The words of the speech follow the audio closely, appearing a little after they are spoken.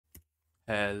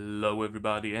Hello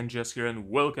everybody, NGS here and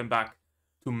welcome back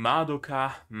to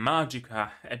Madoka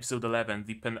Magica, episode 11,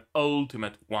 the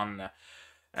penultimate one.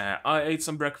 I ate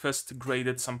some breakfast,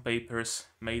 graded some papers,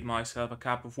 made myself a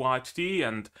cup of white tea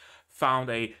and found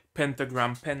a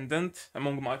pentagram pendant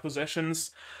among my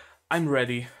possessions. I'm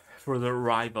ready for the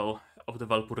arrival of the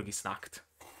Walpurgisnacht.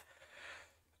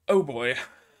 Oh boy.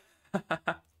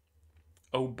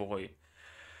 Oh boy.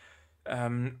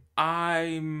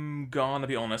 I'm gonna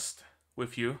be honest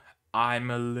with you.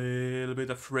 I'm a little bit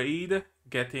afraid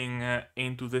getting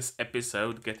into this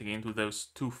episode, getting into those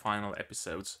two final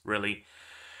episodes, really.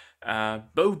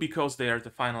 Both because they are the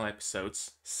final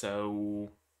episodes,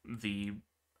 so the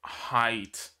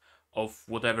height of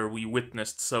whatever we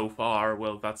witnessed so far,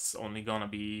 well, that's only gonna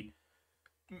be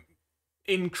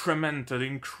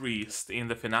increased in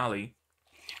the finale.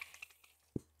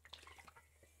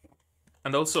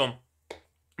 And also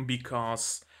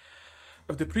because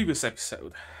of the previous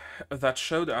episode that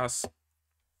showed us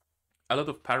a lot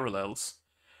of parallels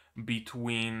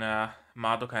between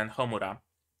Madoka and Homura,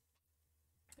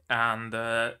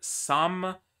 and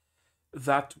some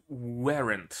that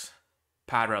weren't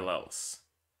parallels,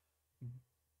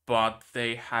 but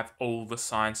they have all the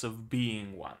signs of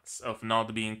being ones, of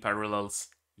not being parallels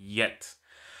yet.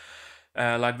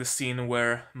 Like the scene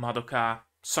where Madoka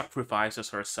sacrifices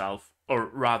herself, or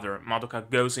rather, Madoka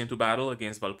goes into battle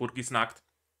against Walpurgisnacht,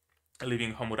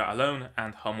 leaving Homura alone,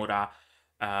 and Homura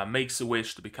makes a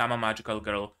wish to become a magical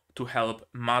girl to help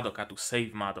Madoka, to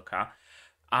save Madoka.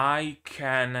 I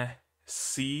can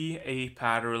see a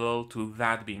parallel to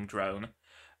that being drawn,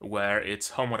 where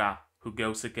it's Homura who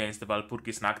goes against the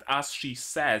Walpurgisnacht, as she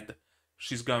said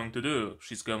she's going to do.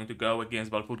 She's going to go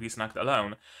against Walpurgisnacht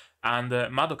alone, and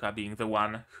Madoka being the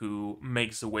one who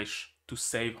makes a wish to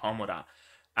save Homura.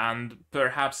 And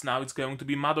perhaps now it's going to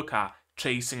be Madoka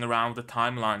chasing around the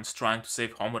timelines trying to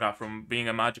save Homura from being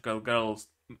a magical girl.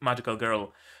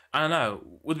 I don't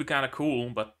know, would be kind of cool,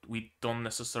 but we don't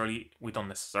exactly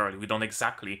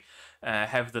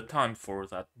have the time for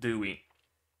that, do we?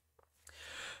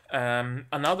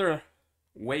 Another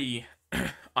way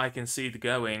I can see it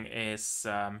going is,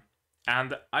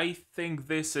 and I think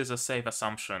this is a safe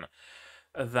assumption,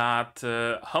 that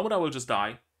Homura will just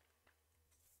die.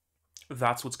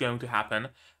 That's what's going to happen,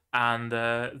 and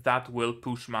that will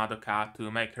push Madoka to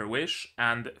make her wish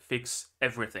and fix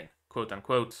everything, quote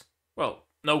unquote. Well,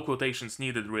 no quotations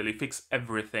needed, really. Fix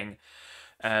everything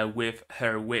with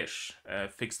her wish.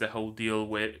 Fix the whole deal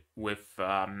with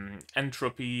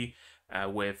entropy,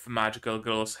 with magical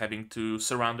girls having to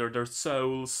surrender their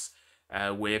souls,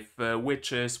 with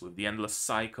witches, with the endless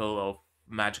cycle of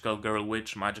magical girl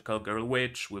witch,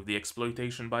 with the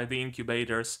exploitation by the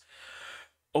incubators,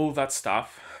 all that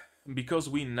stuff, because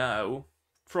we know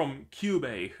from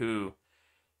Kyuubey, who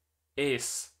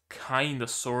is kinda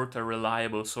sorta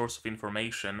reliable source of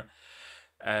information,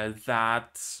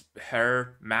 that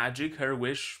her magic, her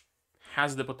wish,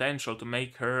 has the potential to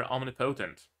make her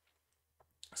omnipotent.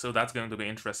 So that's going to be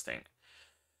interesting.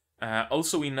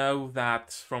 Also, we know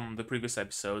that from the previous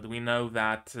episode, we know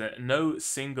that no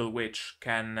single witch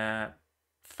can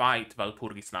fight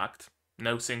Walpurgisnacht.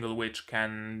 No single witch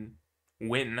can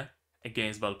win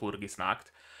against Walpurgisnacht.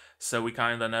 So we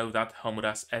kinda know that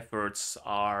Homura's efforts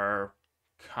are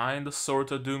kinda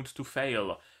sorta doomed to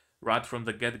fail right from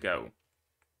the get-go.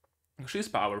 She's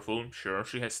powerful, sure,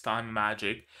 she has time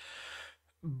magic,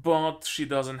 but she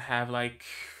doesn't have, like,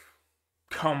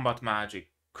 combat magic,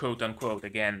 quote unquote.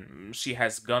 Again, she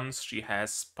has guns, she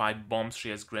has pipe bombs, she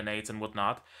has grenades and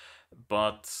whatnot,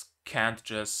 but can't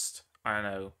just, I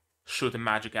don't know, shoot a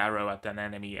magic arrow at an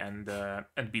enemy and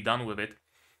be done with it.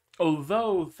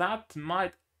 Although that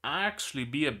might actually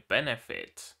be a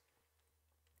benefit.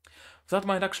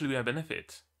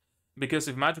 Because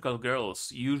if magical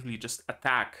girls usually just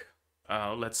attack,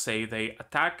 let's say they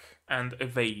attack and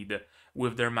evade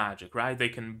with their magic, right? They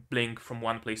can blink from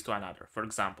one place to another, for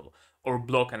example, or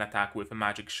block an attack with a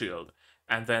magic shield,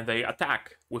 and then they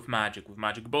attack with magic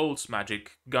bolts,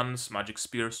 magic guns, magic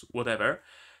spears, whatever.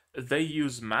 They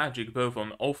use magic both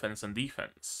on offense and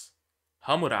defense.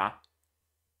 Homura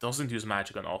doesn't use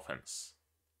magic on offense.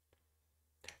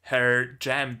 Her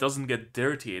gem doesn't get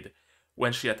dirtied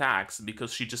when she attacks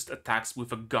because she just attacks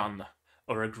with a gun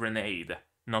or a grenade,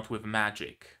 not with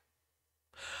magic.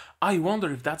 I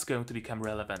wonder if that's going to become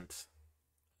relevant.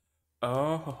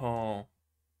 Oh,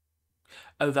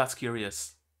 that's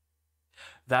curious.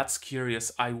 That's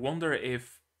curious. I wonder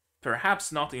if,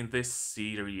 perhaps not in this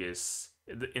series,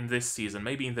 in this season,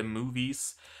 maybe in the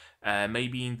movies,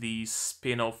 maybe in the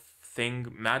spin-off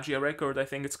thing, Magia Record, I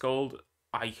think it's called.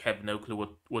 I have no clue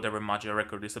what whatever Magi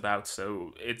record is about,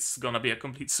 so it's gonna be a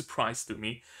complete surprise to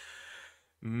me.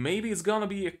 Maybe it's gonna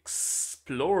be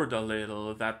explored a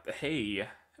little that, hey,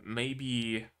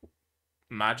 maybe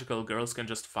magical girls can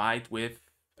just fight with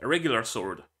a regular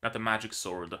sword, not a magic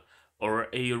sword, or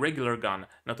a regular gun,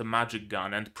 not a magic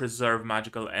gun, and preserve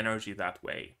magical energy that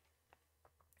way.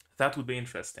 That would be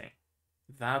interesting.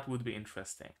 That would be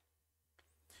interesting.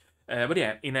 But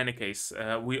yeah, in any case,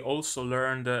 we also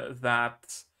learned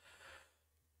that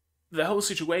the whole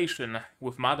situation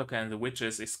with Madoka and the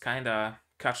witches is kinda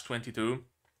catch-22,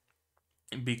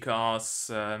 because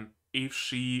if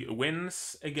she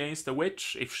wins against the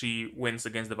witch, if she wins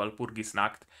against the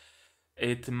Walpurgisnacht,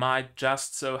 it might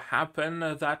just so happen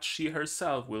that she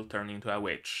herself will turn into a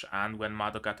witch, and when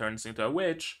Madoka turns into a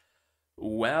witch,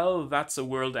 well, that's a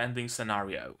world-ending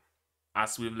scenario,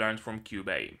 as we've learned from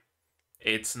Kyuubey.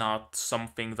 It's not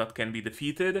something that can be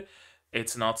defeated,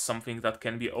 it's not something that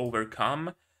can be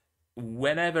overcome.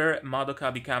 Whenever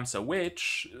Madoka becomes a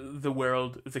witch, the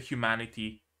world, the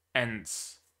humanity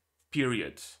ends.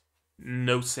 Period.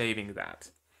 No saving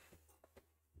that.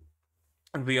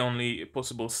 The only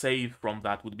possible save from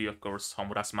that would be, of course,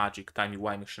 Homura's magic,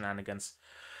 timey-wimey shenanigans.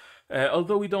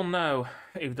 Although we don't know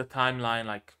if the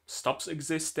timeline stops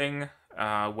existing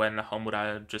when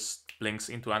Homura just blinks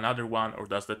into another one, or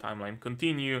does the timeline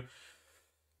continue?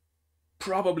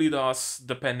 Probably does,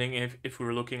 depending if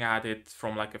we're looking at it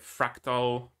from a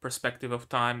fractal perspective of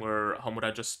time, where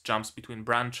Homura just jumps between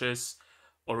branches,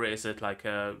 or is it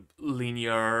a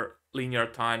linear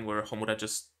time where Homura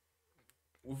just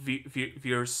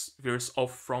veers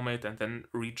off from it and then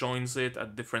rejoins it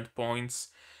at different points?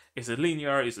 Is it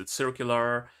linear? Is it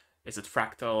circular? Is it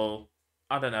fractal?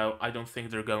 I don't know. I don't think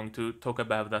they're going to talk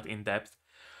about that in depth.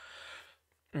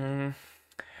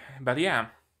 But yeah.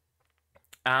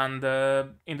 And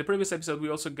in the previous episode, we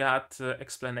also got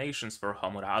explanations for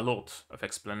Homura. A lot of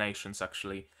explanations,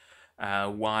 actually.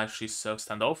 Why she's so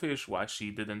standoffish, why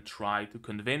she didn't try to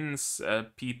convince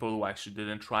people, why she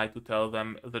didn't try to tell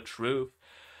them the truth.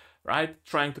 Right?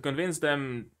 Trying to convince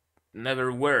them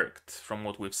never worked, from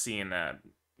what we've seen.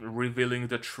 Revealing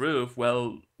the truth,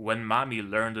 well, when Mami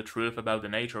learned the truth about the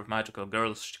nature of magical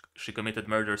girls, she committed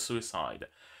murder-suicide.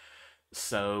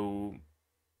 So,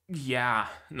 yeah,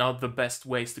 not the best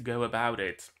ways to go about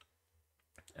it.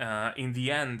 In the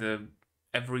end,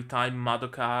 every time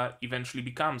Madoka eventually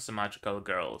becomes a magical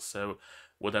girl, so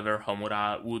whatever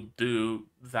Homura would do,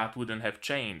 that wouldn't have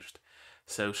changed.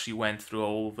 So she went through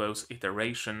all those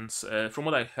iterations. From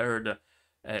what I heard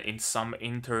in some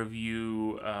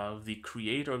interview, the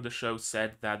creator of the show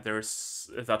said that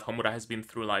that Homura has been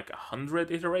through 100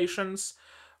 iterations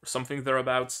or something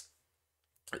thereabouts.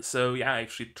 So yeah,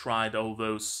 if she tried all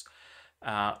those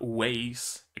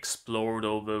ways, explored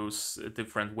all those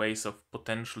different ways of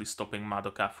potentially stopping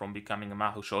Madoka from becoming a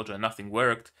Mahou Shoujo and nothing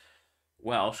worked,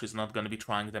 well, she's not going to be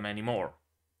trying them anymore.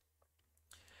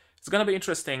 It's going to be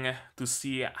interesting to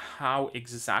see how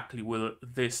exactly will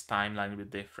this timeline be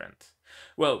different.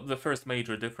 Well, the first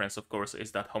major difference, of course,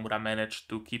 is that Homura managed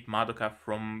to keep Madoka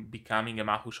from becoming a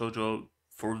Mahou Shoujo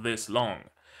for this long.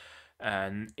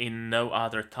 And in no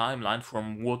other timeline,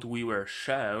 from what we were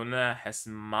shown, has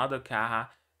Madoka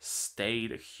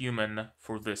stayed human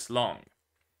for this long.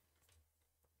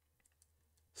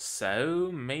 So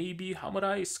maybe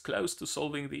Homura is close to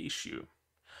solving the issue.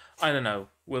 I don't know.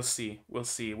 We'll see.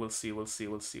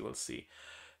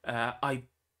 I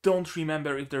don't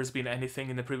remember if there's been anything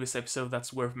in the previous episode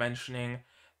that's worth mentioning.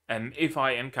 And if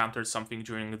I encountered something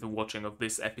during the watching of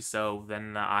this episode,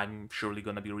 then I'm surely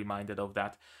gonna be reminded of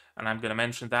that, and I'm gonna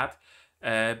mention that.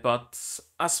 But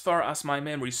as far as my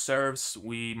memory serves,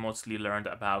 we mostly learned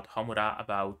about Homura,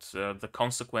 about the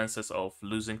consequences of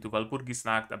losing to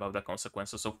Walpurgisnacht, about the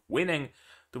consequences of winning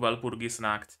to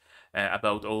Walpurgisnacht,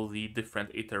 about all the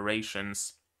different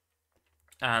iterations.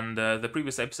 And the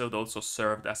previous episode also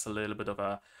served as a little bit of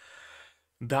a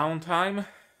downtime,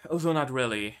 although not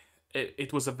really.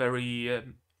 It was a very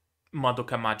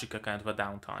Madoka Magica kind of a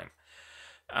downtime.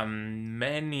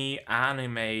 Many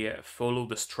anime follow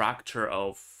the structure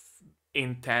of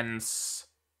intense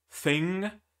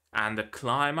thing and a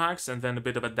climax and then a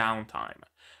bit of a downtime.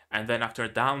 And then after a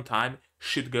downtime,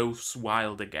 shit goes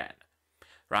wild again.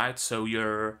 Right? So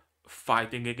you're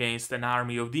fighting against an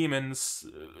army of demons,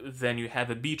 then you have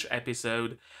a beach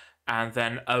episode, and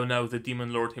then, oh no, the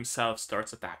demon lord himself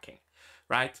starts attacking.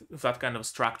 Right? That kind of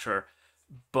structure.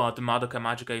 But Madoka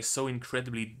Magica is so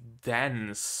incredibly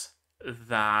dense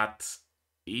that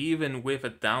even with a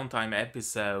downtime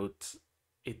episode,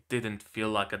 it didn't feel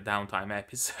like a downtime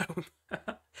episode.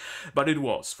 But it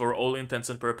was. For all intents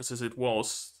and purposes, it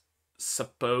was.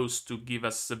 supposed to give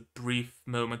us a brief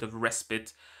moment of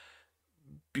respite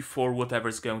before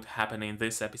whatever's going to happen in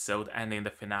this episode and in the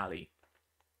finale.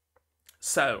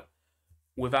 So,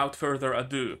 without further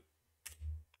ado,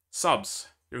 subs,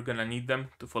 you're gonna need them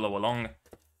to follow along.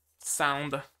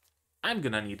 Sound, I'm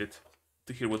gonna need it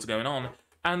to hear what's going on.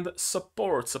 And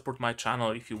support my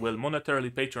channel if you will,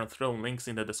 monetarily, Patreon, throw links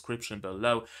in the description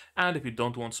below. And if you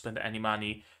don't want to spend any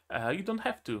money, you don't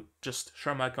have to. Just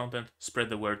share my content, spread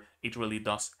the word. It really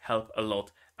does help a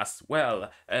lot as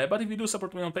well. But if you do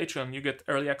support me on Patreon, you get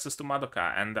early access to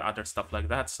Madoka and other stuff like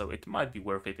that, so it might be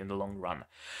worth it in the long run.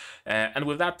 And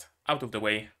with that out of the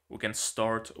way, we can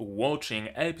start watching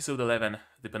episode 11,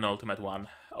 the penultimate one,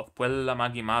 of Puella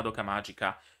Madoka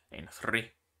Magica in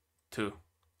 3, 2,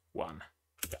 1,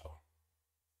 go.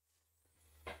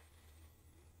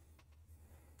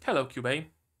 Hello, Kyuubey.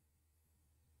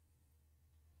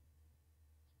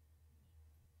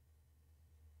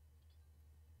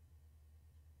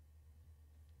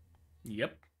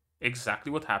 Yep,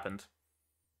 exactly what happened.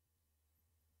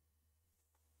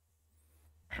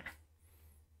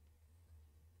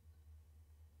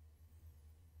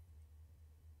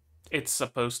 It's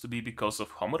supposed to be because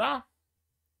of Homura?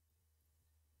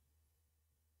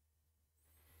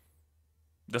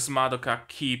 Does Madoka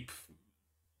keep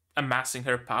amassing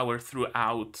her power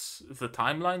throughout the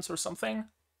timelines or something?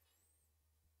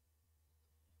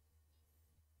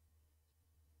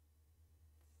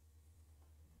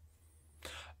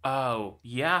 Oh,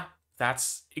 yeah,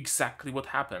 that's exactly what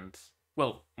happened.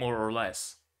 Well, more or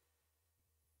less.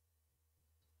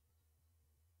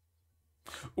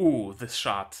 Ooh, this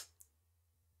shot.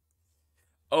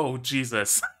 Oh,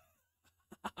 Jesus.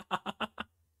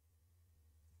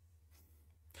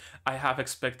 I have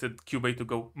expected Kyuubey to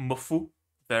go mufu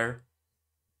there.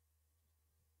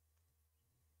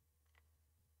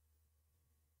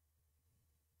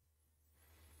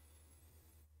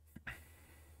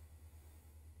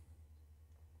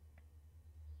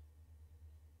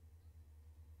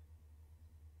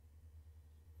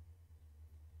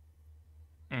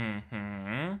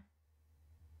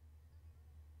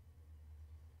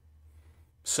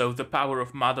 So the power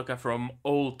of Madoka from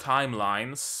all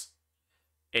timelines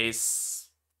is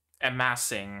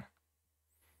amassing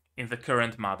in the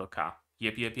current Madoka.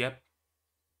 Yep.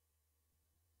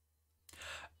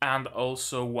 And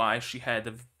also why she had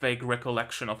a vague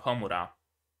recollection of Homura.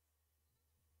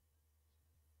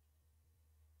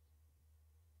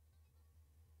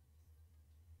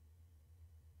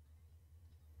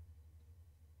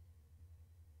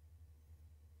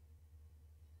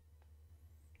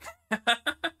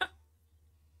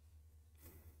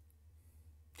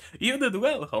 You did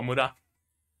well, Homura.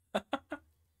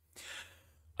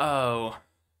 Oh,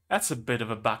 that's a bit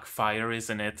of a backfire,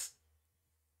 isn't it?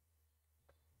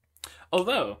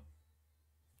 Although,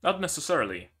 not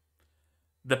necessarily.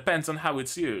 Depends on how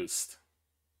it's used,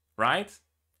 right?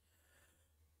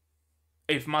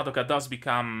 If Madoka does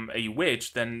become a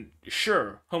witch, then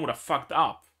sure, Homura fucked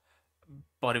up.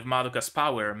 But if Madoka's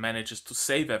power manages to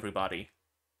save everybody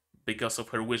because of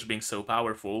her wish being so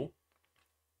powerful,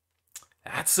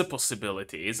 that's a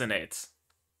possibility, isn't it?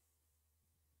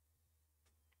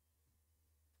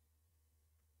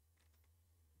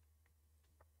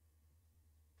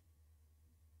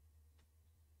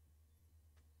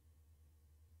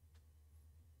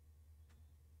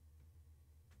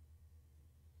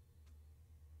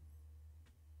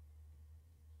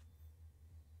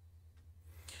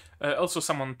 Also,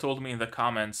 someone told me in the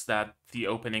comments that the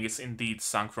opening is indeed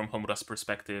sung from Homura's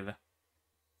perspective.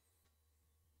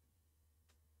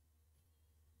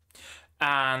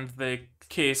 And the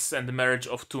kiss and the marriage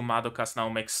of two Madokas now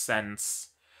makes sense.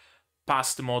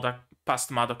 Past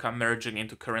Madoka merging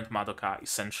into current Madoka,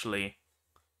 essentially.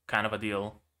 Kind of a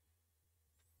deal.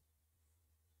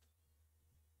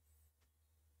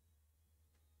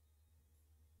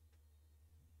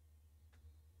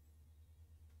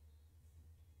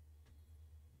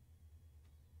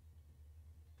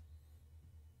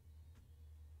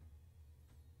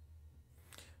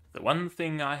 The one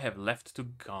thing I have left to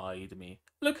guide me.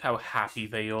 Look how happy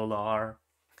they all are.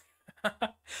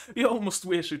 You almost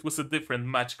wish it was a different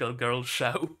magical girl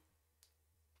show.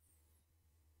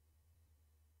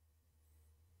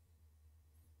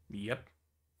 Yep.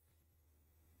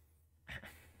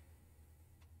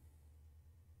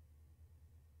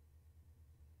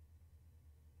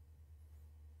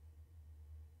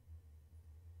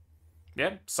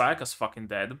 Yep, Sayaka's fucking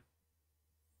dead.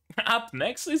 Up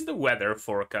next is the weather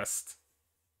forecast.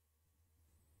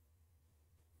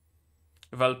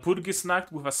 Walpurgisnacht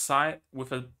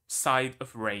with a side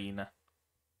of rain.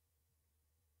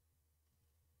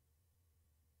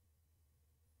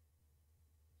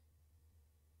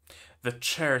 The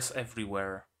chairs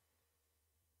everywhere.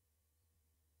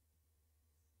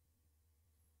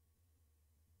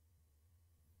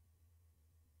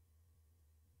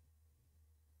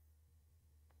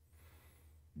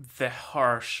 The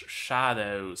harsh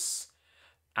shadows.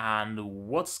 And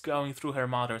what's going through her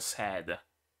mother's head?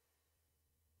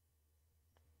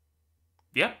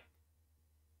 Yep.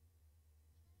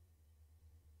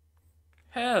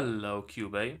 Hello,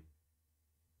 Kyuubey.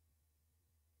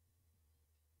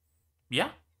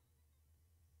 Yeah.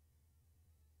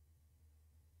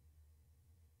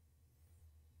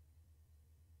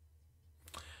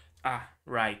 Ah,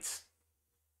 right.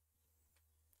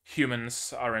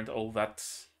 Humans aren't all that...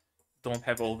 don't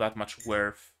have all that much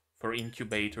worth for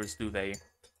incubators, do they?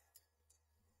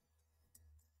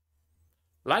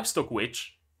 Livestock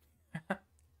witch?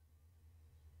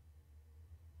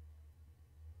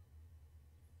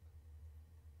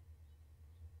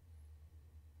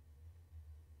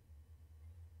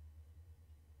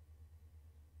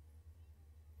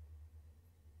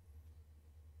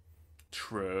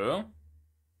 True.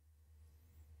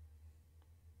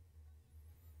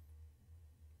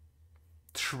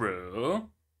 True.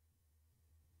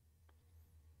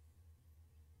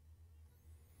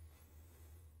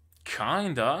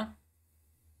 Kinda.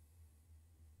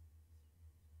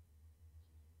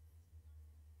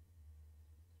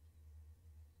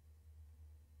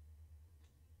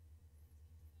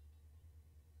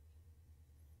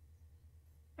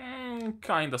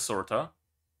 Kinda, sorta.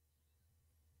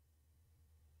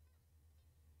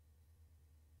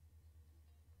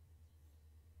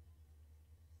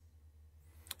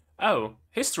 Oh,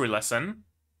 history lesson.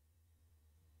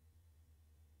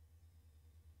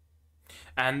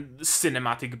 And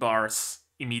cinematic bars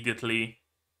immediately.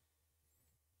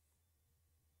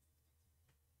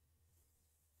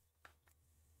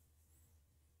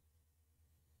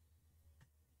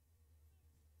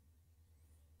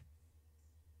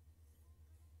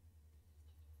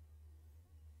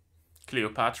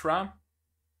 Cleopatra.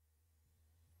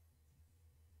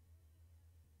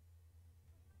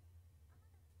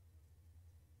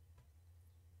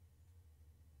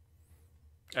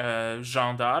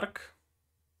 Jeanne d'Arc.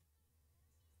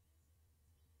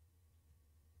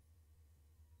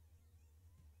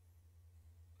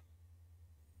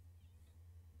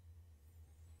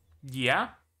 Yeah.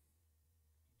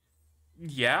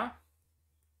 Yeah.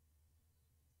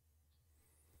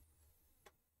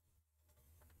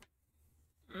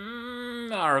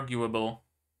 Arguable.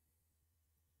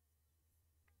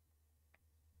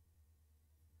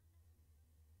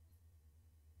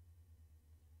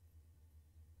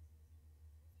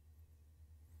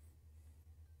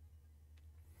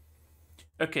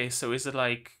 Okay, so is it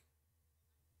like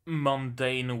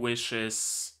mundane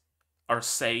wishes are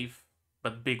safe,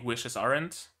 but big wishes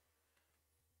aren't?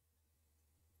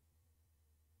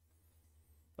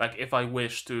 Like if I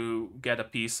wish to get a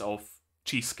piece of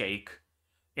cheesecake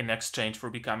in exchange for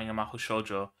becoming a Mahou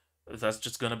Shoujo, that's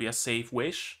just gonna be a safe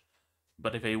wish.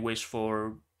 But if I wish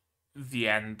for the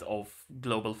end of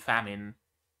global famine,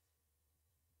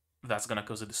 that's gonna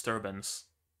cause a disturbance.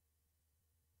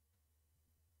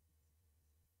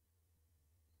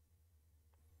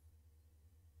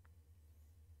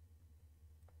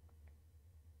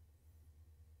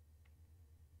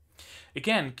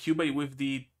 Again, Kyuubey with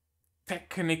the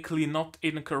technically not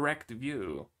incorrect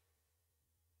view.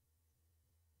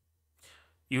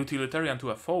 Utilitarian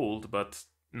to a fault, but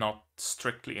not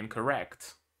strictly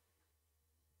incorrect.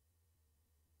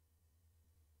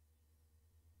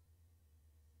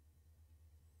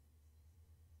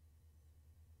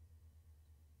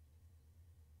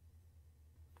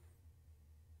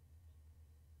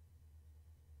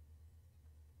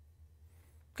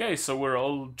 Okay, so we're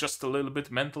all just a little bit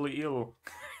mentally ill.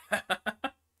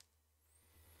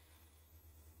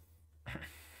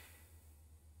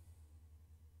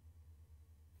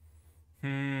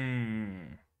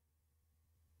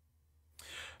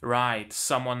 Right,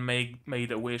 someone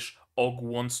made a wish, Og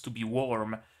wants to be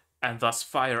warm, and thus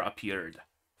fire appeared,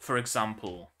 for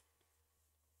example.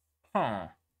 Huh.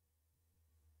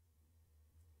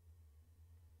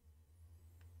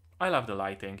 I love the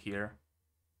lighting here.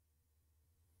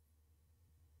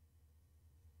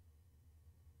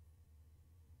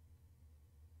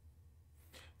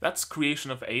 That's creation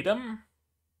of Adam?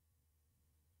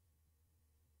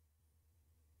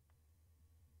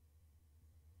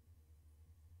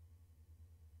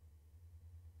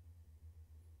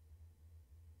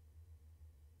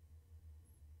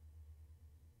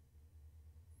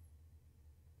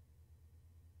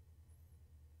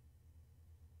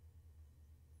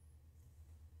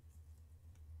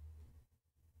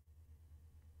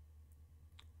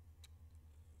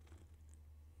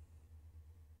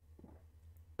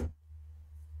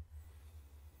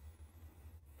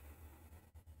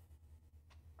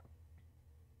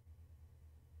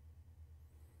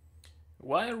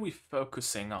 Why are we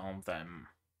focusing on them?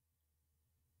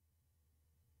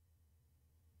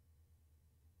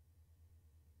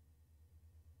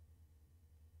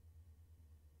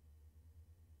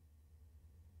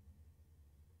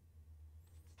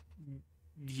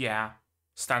 Yeah,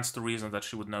 stands to reason that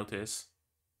she would notice.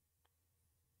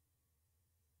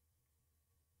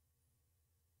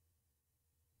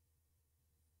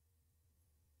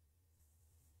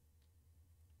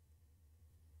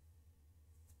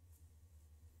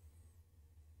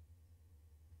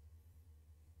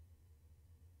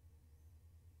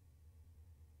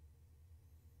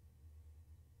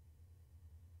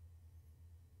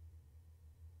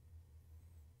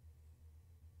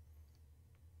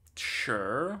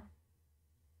 Sure.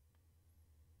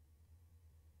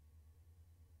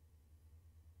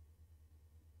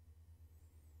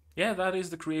 Yeah, that is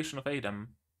the creation of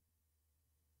Adam.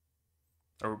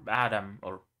 Or Adam,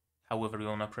 or however you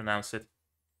want to pronounce it.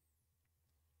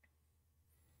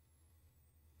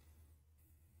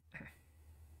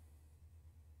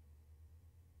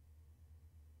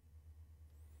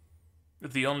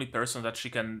 The only person that she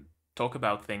can talk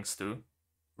about things to,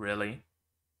 really.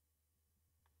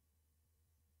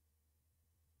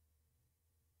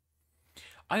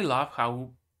 I love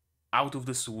how out of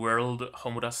this world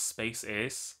Homura's space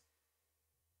is.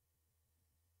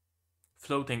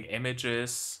 Floating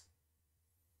images,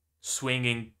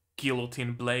 swinging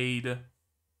guillotine blade.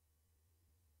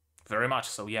 Very much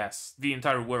so, yes. The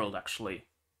entire world, actually.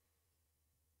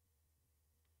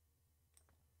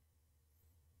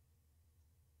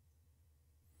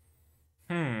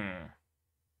 Hmm.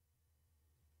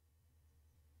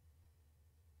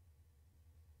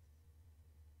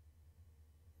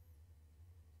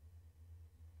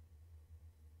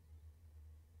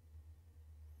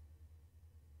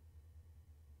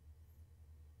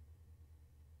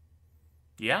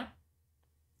 Yeah?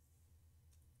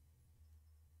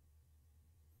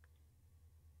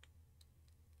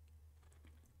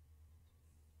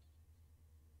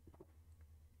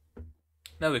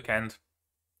 No, we can't.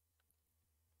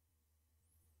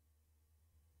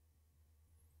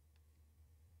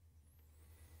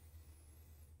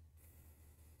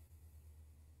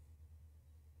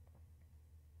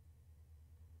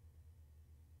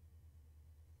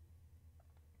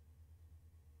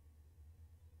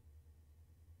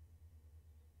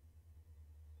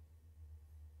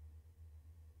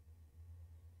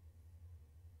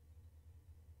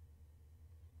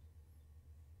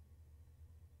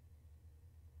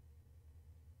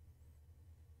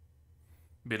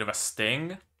 Bit of a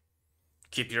sting.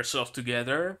 Keep yourself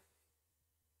together.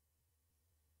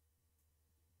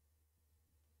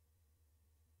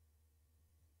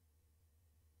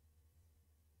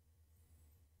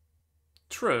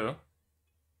 True.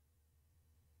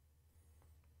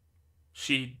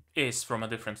 She is from a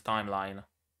different timeline.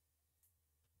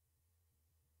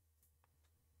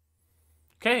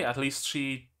 Okay, at least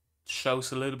she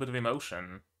shows a little bit of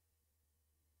emotion.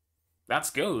 That's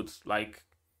good, like,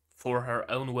 for her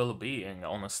own well-being,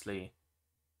 honestly.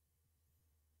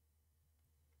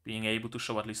 Being able to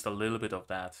show at least a little bit of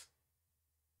that.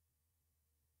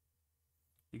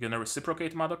 You gonna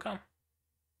reciprocate, Madoka?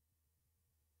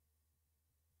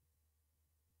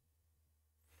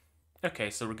 Okay,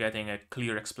 so we're getting a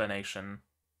clear explanation.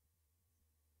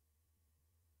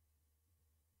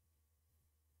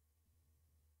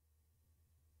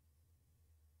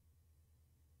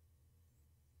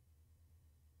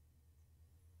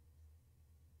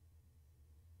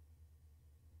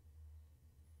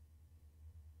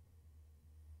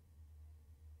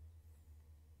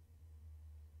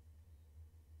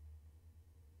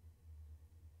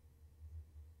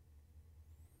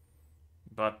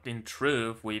 But in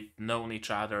truth, we've known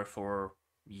each other for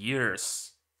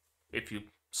years, if you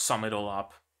sum it all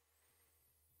up.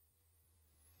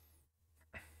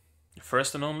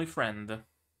 First and only friend.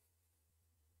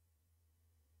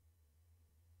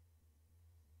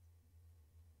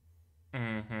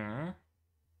 Mm-hmm.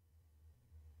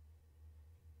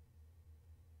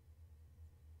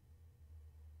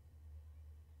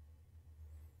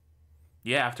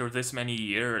 Yeah, after this many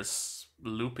years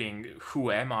looping,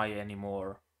 who am I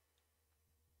anymore?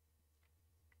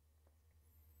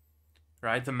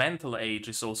 Right? The mental age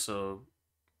is also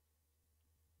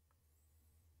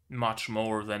much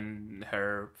more than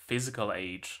her physical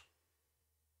age.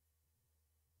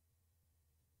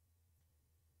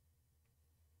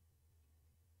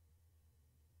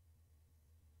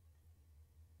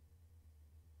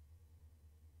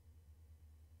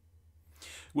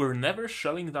 We're never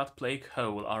showing that plague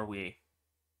hole, are we?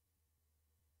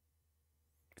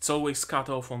 It's always cut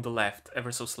off on the left,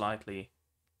 ever so slightly.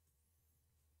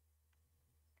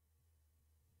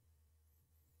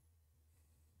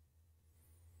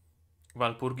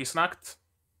 Walpurgisnacht.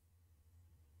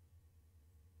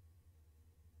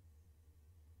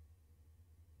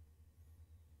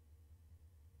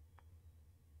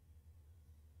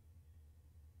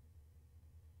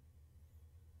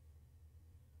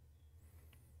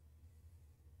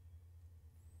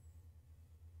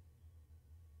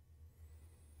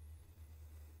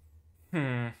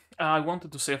 I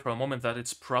wanted to say for a moment that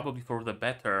it's probably for the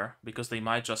better, because they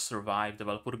might just survive the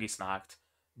Walpurgisnacht.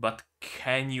 But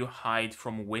can you hide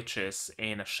from witches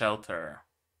in a shelter?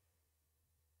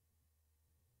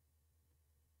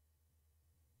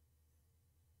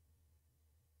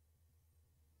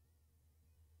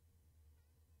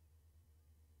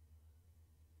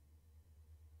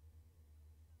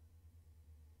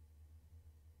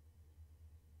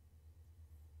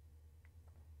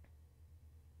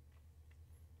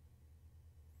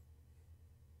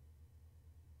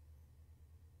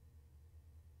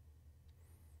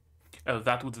 Oh,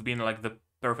 that would have been like the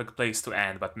perfect place to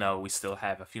end, but no, we still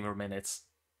have a few more minutes.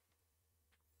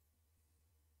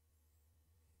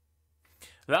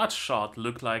 That shot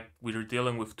looked like we were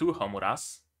dealing with two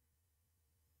Homuras.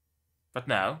 But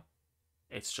no,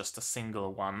 it's just a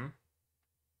single one.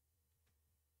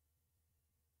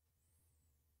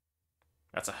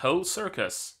 That's a whole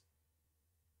circus.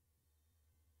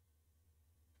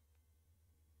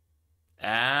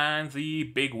 And the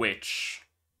big witch.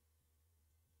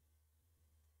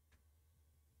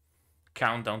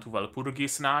 Countdown to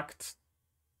Walpurgisnacht.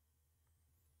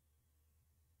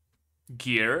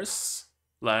 Gears,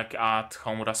 like at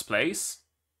Homura's place.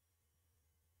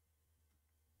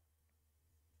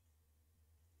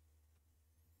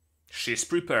 She's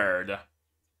prepared.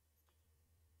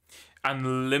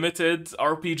 Unlimited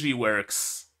RPG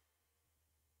works.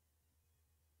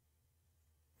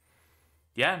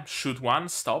 Yeah, shoot one,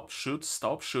 stop, shoot,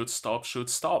 stop, shoot, stop, shoot,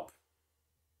 stop.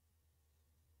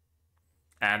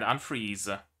 And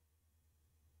unfreeze.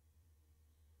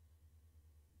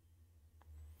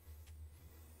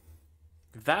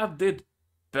 That did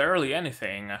barely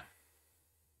anything.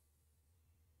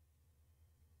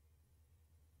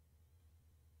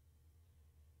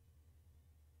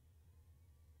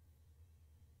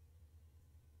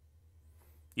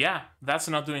 Yeah, that's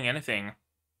not doing anything.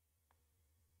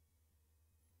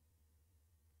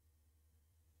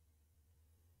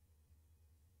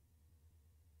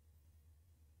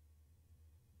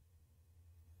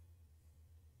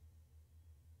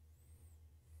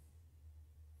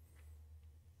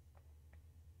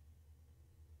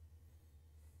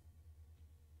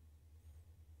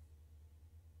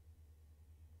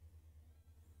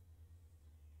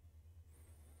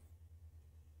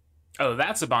 Oh,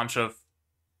 that's a bunch of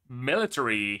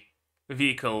military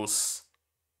vehicles.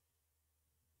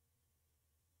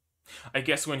 I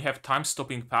guess when you have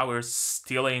time-stopping powers,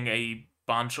 stealing a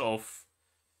bunch of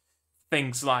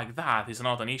things like that is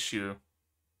not an issue.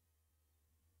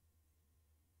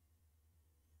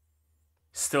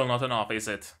 Still not enough, is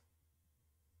it?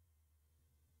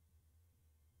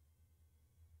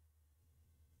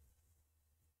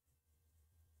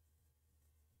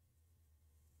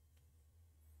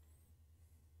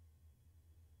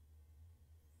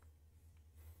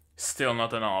 Still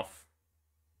not enough.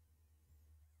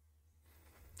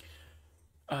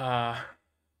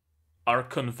 Are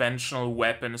conventional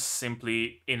weapons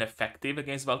simply ineffective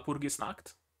against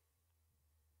Walpurgisnacht?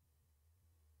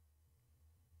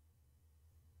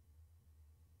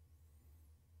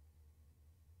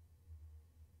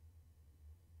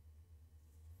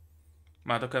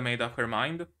 Madoka made up her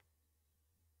mind.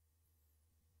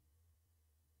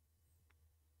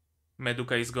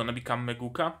 Meduka is gonna become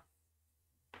Meguka.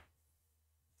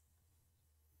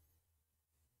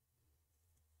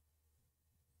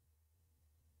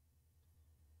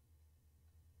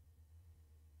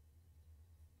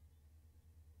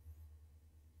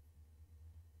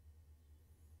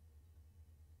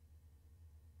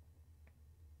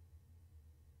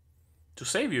 To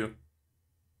save you.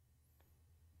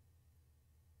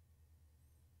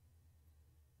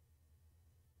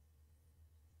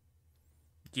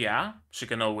 Yeah, she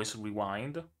can always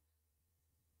rewind.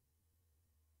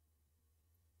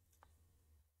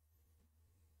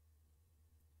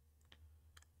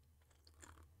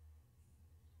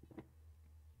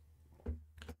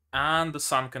 And the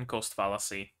sunken cost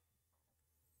fallacy.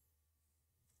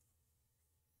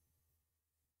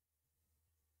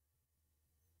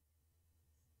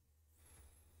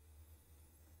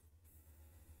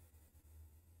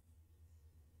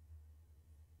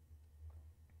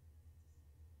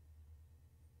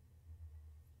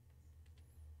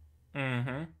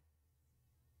 Mm-hmm.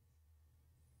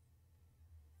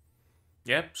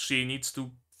 Yep, she needs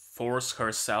to force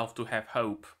herself to have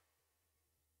hope.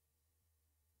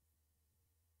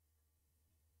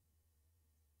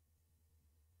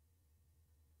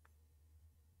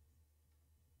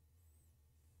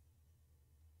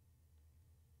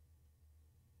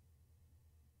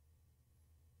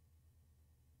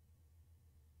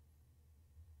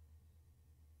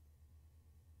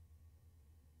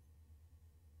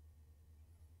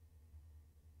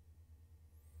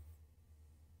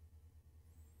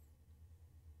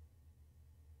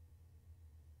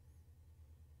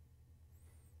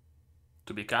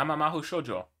 To become a Mahou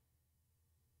Shoujo.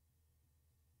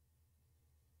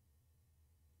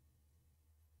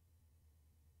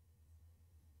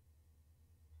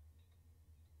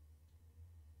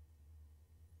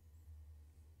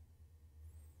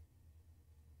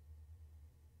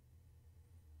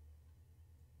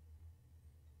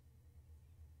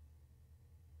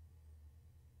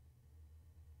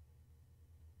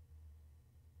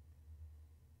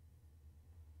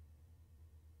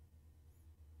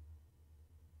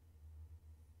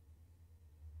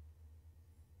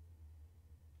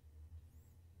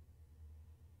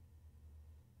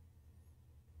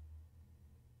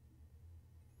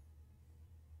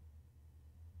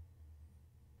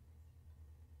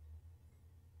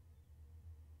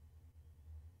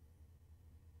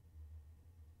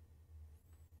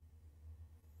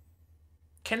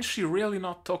 Can she really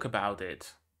not talk about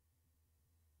it?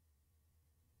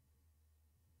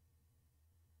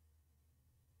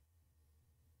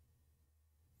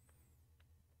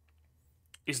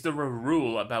 Is there a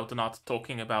rule about not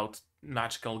talking about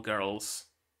magical girls?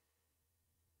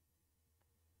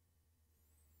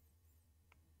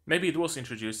 Maybe it was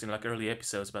introduced in like early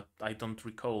episodes, but I don't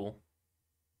recall.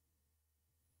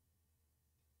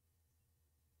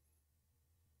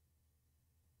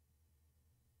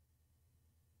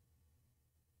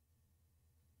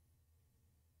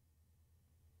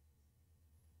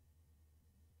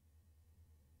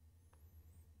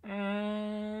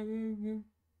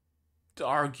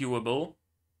 Arguable.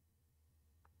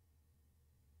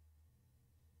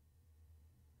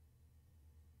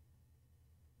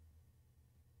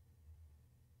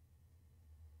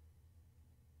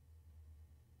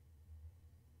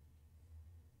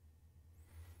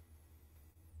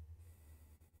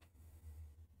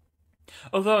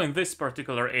 Although in this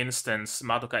particular instance,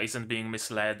 Madoka isn't being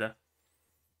misled.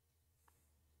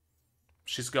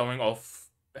 She's going off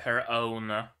her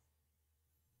own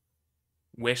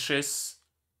wishes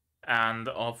and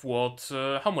of what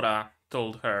Homura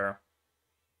told her.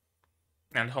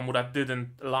 And Homura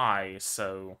didn't lie,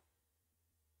 so...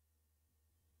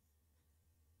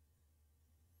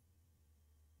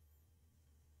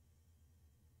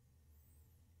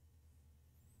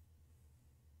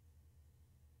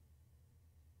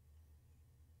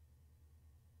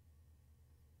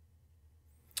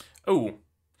 Oh,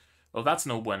 well that's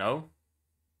no bueno.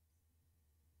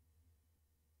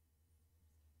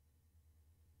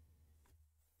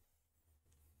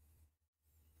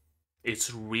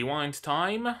 It's rewind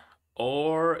time?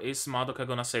 Or is Madoka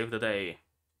gonna save the day?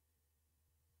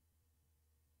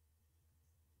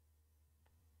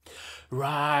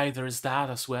 Right, there's that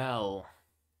as well.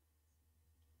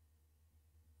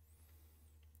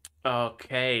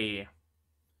 Okay.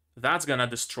 That's gonna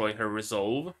destroy her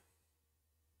resolve.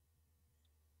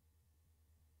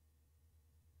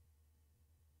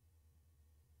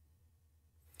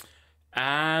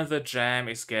 And the jam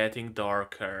is getting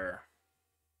darker.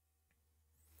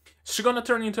 Is she gonna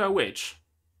turn into a witch?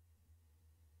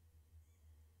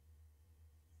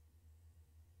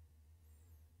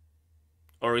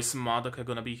 Or is Madoka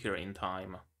gonna be here in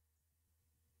time?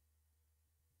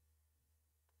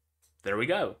 There we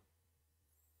go.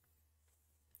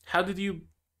 How did you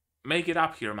make it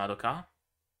up here, Madoka?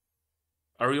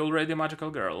 Are you already a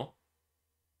magical girl?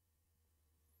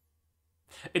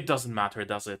 It doesn't matter,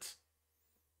 does it?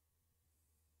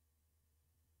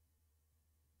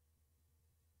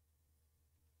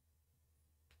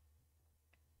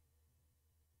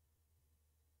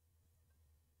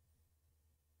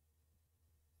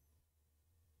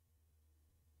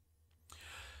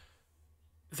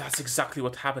 That's exactly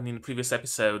what happened in the previous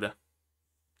episode.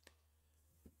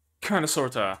 Kinda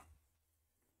sorta.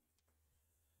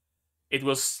 It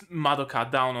was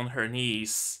Madoka down on her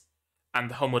knees,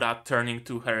 and Homura turning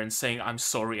to her and saying, "I'm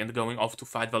sorry," and going off to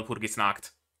fight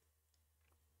Walpurgisnacht.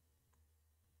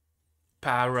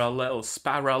 Parallels,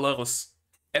 parallels.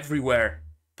 Everywhere.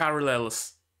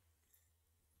 Parallels.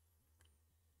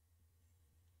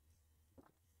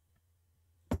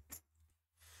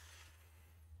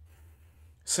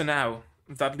 So now,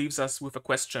 that leaves us with a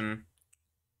question.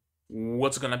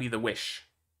 What's gonna be the wish?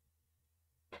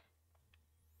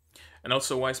 And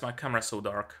also, why is my camera so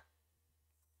dark?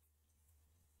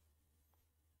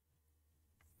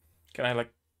 Can I,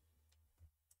 like,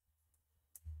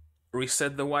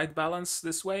 reset the white balance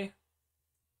this way?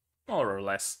 More or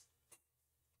less.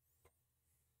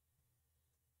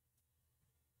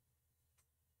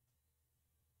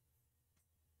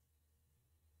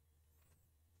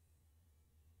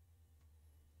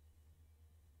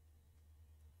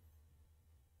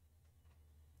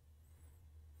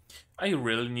 I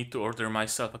really need to order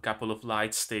myself a couple of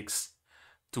light sticks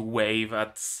to wave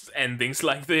at endings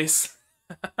like this.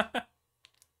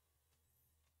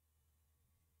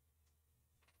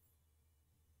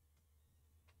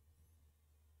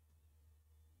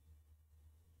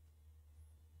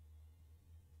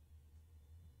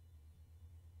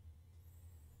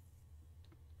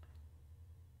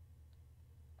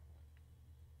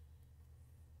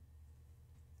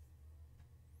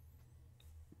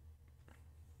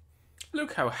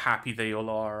 Look how happy they all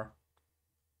are.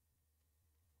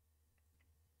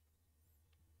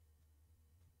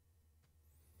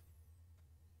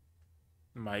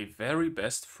 My very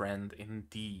best friend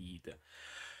indeed.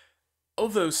 All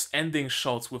those ending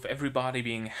shots with everybody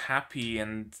being happy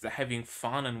and having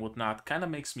fun and whatnot kind of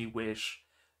makes me wish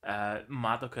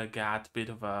Madoka got a bit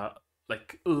of a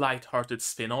like light-hearted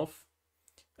spin-off.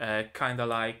 Kind of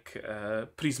like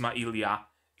Prisma Ilia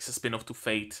is a spin-off to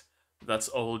Fate. That's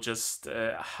all just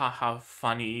haha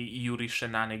funny Yuri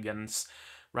shenanigans,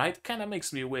 right? Kind of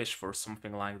makes me wish for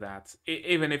something like that,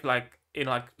 even if like in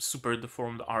like super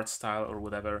deformed art style or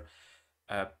whatever.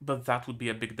 But that would be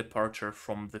a big departure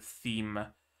from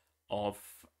of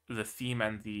the theme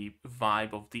and the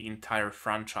vibe of the entire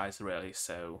franchise, really.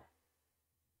 So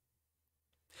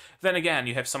then again,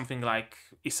 you have something like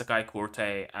Isekai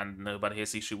Quartet, and nobody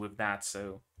has issue with that.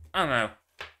 So I don't know.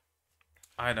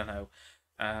 I don't know.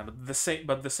 But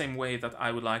the same way that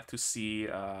I would like to see.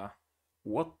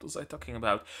 What was I talking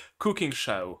about? Cooking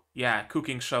show. Yeah,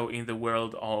 cooking show in the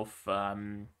world of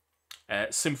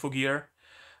Symphogear.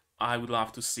 I would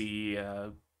love to see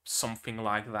something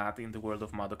like that in the world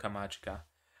of Madoka Magica.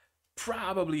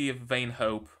 Probably a vain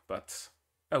hope, but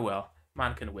oh well.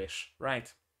 Man can wish,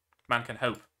 right? Man can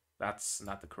hope. That's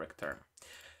not the correct term.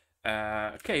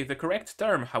 Okay, the correct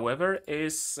term, however,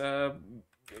 is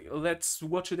let's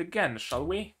watch it again, shall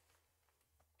we?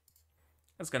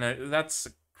 That's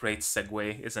a great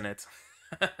segue, isn't it?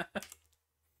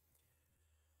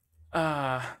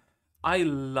 uh, I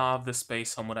love the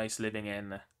space Homura is living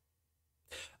in.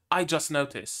 I just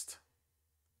noticed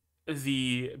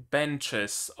the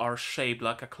benches are shaped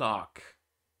like a clock.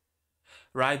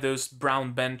 Right? Those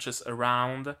brown benches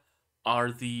around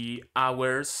are the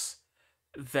hours.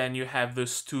 Then you have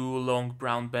those two long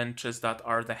brown benches that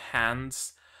are the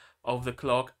hands of the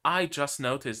clock. I just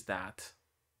noticed that.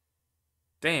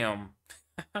 Damn.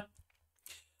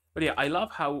 But yeah, I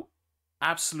love how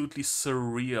absolutely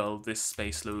surreal this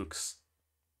space looks.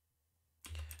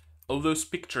 All those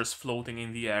pictures floating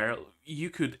in the air, you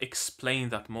could explain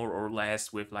that more or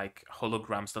less with like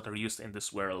holograms that are used in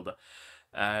this world.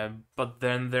 But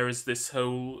then there is this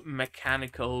whole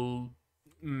mechanical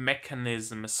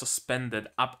mechanism suspended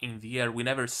up in the air. We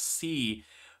never see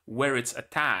where it's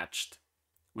attached.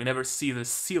 We never see the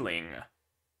ceiling.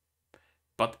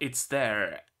 But it's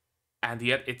there, and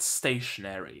yet it's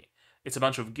stationary. It's a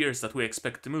bunch of gears that we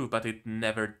expect to move, but it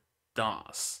never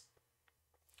does.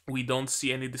 We don't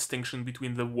see any distinction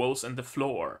between the walls and the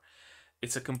floor.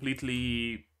 It's a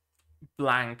completely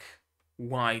blank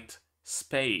white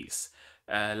space.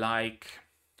 Where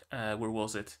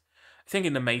was it? I think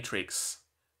in the Matrix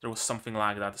there was something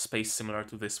like that, a space similar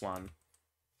to this one.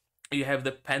 You have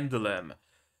the pendulum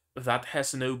that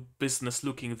has no business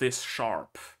looking this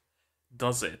sharp,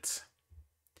 does it?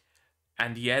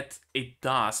 And yet it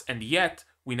does, and yet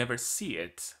we never see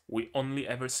it. We only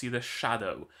ever see the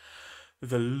shadow.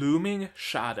 The looming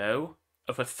shadow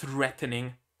of a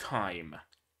threatening time.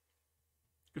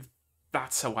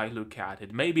 That's how I look at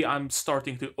it. Maybe I'm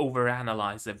starting to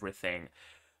overanalyze everything,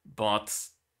 but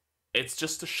it's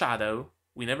just a shadow.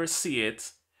 We never see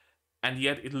it, and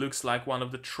yet it looks like one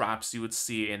of the traps you would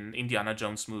see in Indiana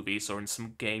Jones movies or in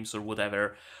some games or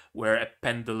whatever, where a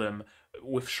pendulum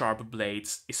with sharp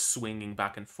blades is swinging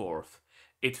back and forth.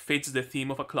 It fits the theme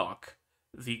of a clock,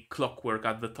 the clockwork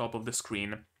at the top of the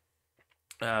screen,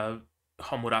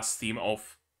 Homura's theme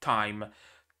of time,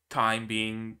 time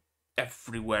being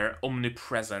everywhere,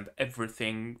 omnipresent,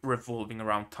 everything revolving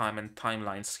around time and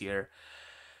timelines here.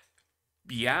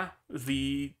 Yeah,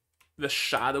 the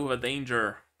shadow of a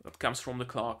danger that comes from the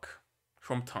clock,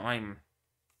 from time.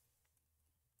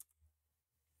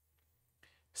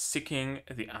 Seeking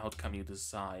the outcome you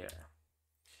desire.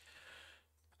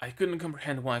 I couldn't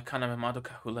comprehend why Kaname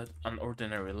Madoka, who led an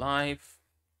ordinary life.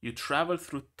 You traveled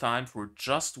through time for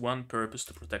just one purpose,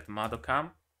 to protect Madoka.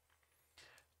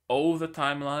 All the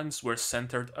timelines were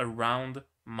centered around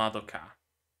Madoka,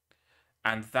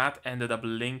 and that ended up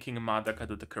linking Madoka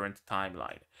to the current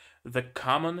timeline. The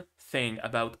common thing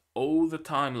about all the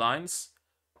timelines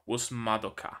was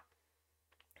Madoka.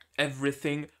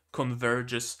 Everything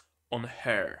converges on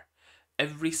her.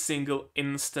 Every single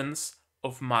instance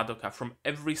of Madoka from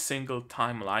every single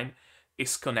timeline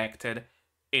is connected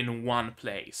in one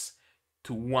place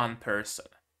to one person,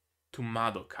 to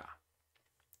Madoka.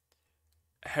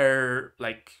 Her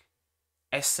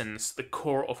essence, the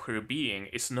core of her being,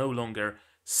 is no longer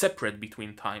separate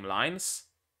between timelines.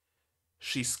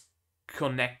 She's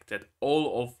connected.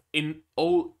 All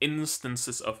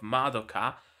instances of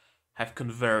Madoka have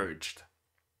converged.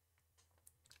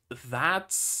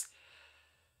 That's,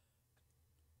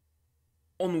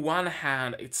 on one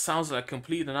hand, it sounds like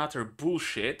complete and utter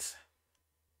bullshit.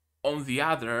 On the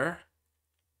other,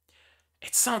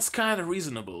 it sounds kind of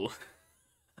reasonable.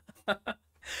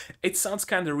 It sounds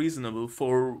kind of reasonable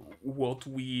for what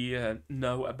we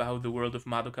know about the world of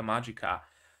Madoka Magica.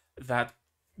 That,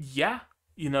 yeah,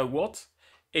 you know what?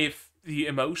 If the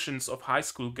emotions of high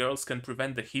school girls can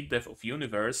prevent the heat death of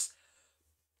universe,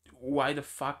 why the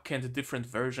fuck can't the different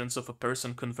versions of a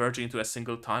person converge into a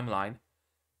single timeline?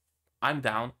 I'm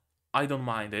down. I don't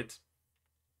mind it.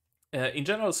 In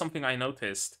general, something I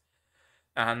noticed,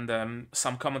 and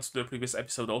some comments to the previous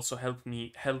episode also helped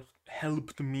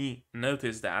me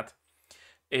notice that,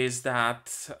 is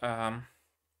that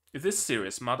this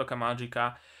series, Madoka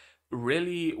Magica,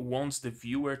 really wants the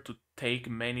viewer to take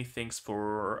many things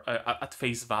for at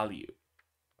face value,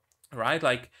 right?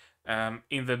 Like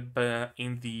in the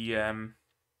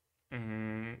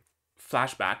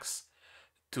flashbacks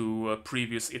to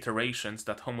previous iterations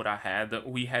that Homura had,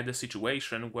 we had a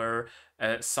situation where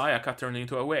Sayaka turned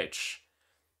into a witch.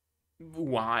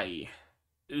 Why?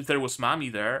 There was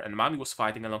Mami there, and Mami was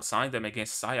fighting alongside them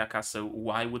against Sayaka, so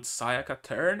why would Sayaka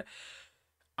turn?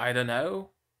 I don't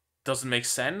know. Doesn't make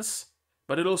sense,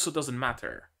 but it also doesn't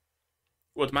matter.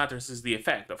 What matters is the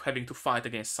effect of having to fight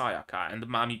against Sayaka and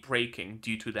Mami breaking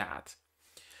due to that.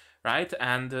 Right?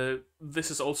 And this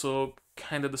is also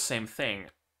kind of the same thing.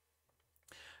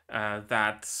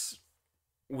 That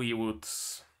we would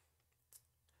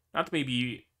not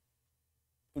maybe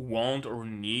want or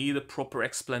need a proper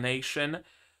explanation,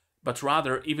 but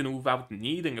rather, even without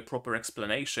needing a proper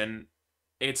explanation,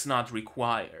 it's not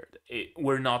required.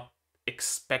 We're not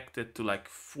expected to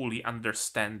fully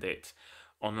understand it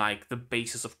on the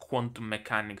basis of quantum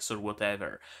mechanics or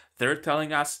whatever. They're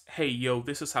telling us, hey, yo,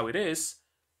 this is how it is.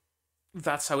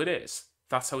 That's how it is.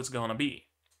 That's how it's gonna be.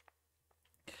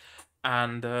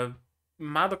 And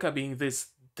Madoka being this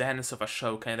dense of a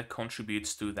show kind of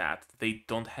contributes to that. They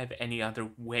don't have any other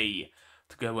way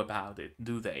to go about it,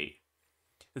 do they?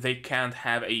 They can't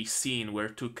have a scene where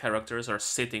two characters are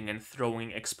sitting and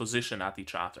throwing exposition at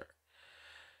each other,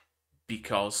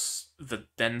 because the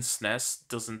denseness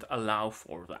doesn't allow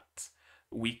for that.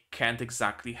 We can't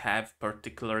exactly have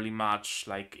particularly much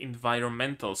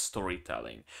environmental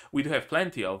storytelling. We do have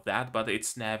plenty of that, but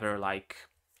it's never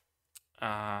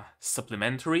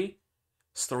supplementary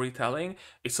storytelling.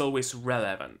 It's always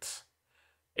relevant.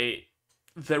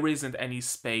 There isn't any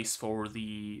space for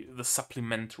the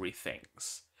supplementary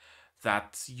things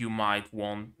that you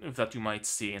might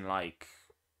see in I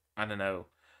don't know,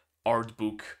 art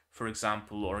book, for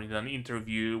example, or in an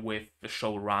interview with the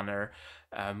showrunner,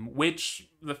 which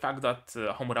the fact that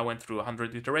Homura went through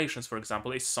 100 iterations, for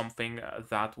example, is something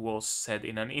that was said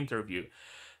in an interview,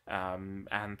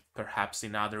 and perhaps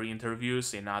in other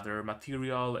interviews, in other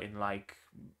material, in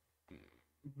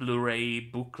Blu-ray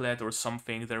booklet or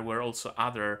something. There were also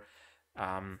other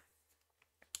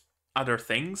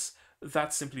things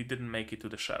that simply didn't make it to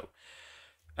the show.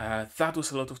 That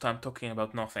was a lot of time talking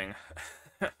about nothing.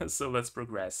 So let's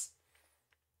progress.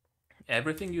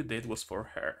 Everything you did was for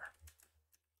her.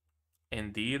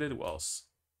 Indeed it was.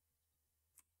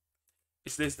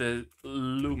 Is this the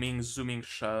looming, zooming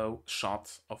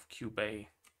shot of Kyuubey?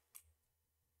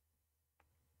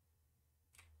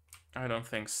 I don't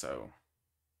think so.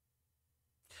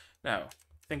 No,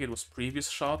 I think it was previous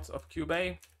shot of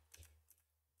Kyuubey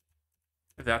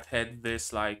that had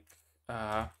this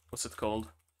what's it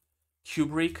called?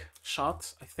 Kubrick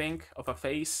shot, I think, of a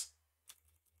face,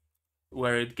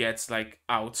 where it gets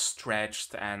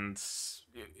outstretched, and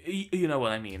you know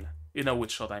what I mean. You know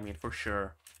which shot I mean for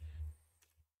sure.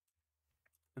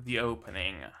 The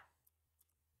opening.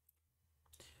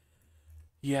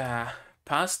 Yeah,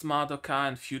 past Madoka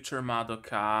and future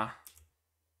Madoka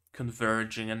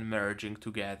converging and merging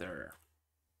together.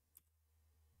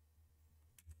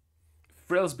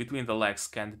 Frills between the legs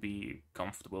can't be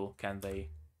comfortable, can they?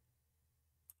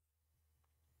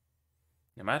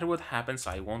 No matter what happens,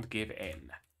 I won't give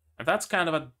in. And that's kind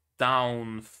of a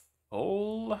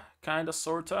downfall, kinda,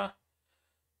 sorta.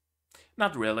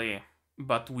 Not really,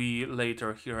 but we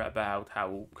later hear about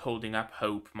how holding up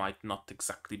hope might not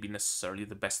exactly be necessarily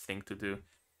the best thing to do.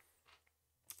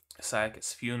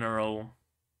 Sayaka's funeral.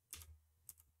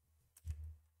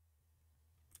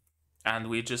 And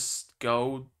we just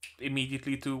go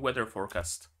immediately to weather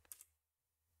forecast.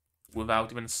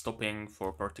 Without even stopping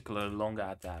for particularly long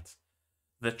at that.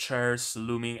 The chairs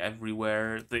looming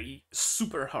everywhere, the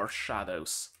super harsh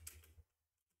shadows.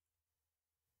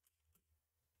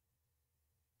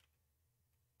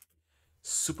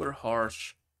 Super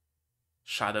harsh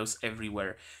shadows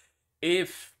everywhere.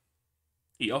 If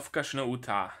Iofukashi no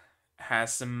Uta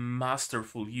has a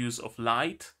masterful use of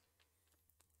light,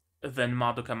 then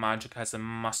Madoka Magica has a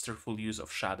masterful use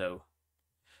of shadow.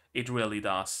 It really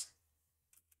does.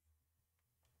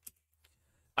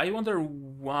 I wonder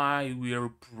why we're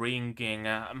bringing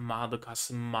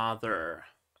Madoka's mother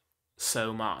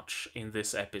so much in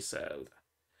this episode.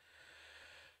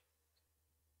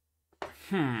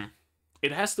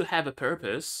 It has to have a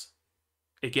purpose.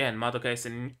 Again, Madoka is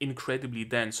an incredibly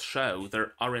dense show.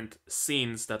 There aren't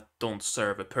scenes that don't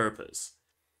serve a purpose.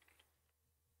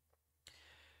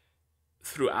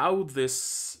 Throughout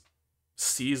this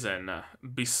season,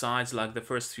 besides like the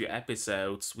first few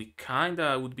episodes, we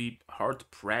kinda would be hard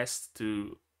pressed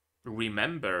to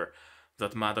remember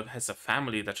that Madoka has a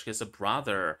family, that she has a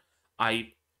brother.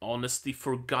 I honestly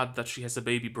forgot that she has a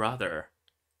baby brother.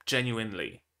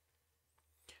 Genuinely.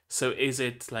 So is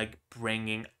it like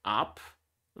bringing up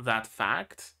that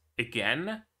fact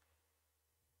again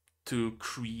to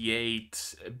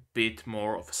create a bit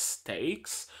more of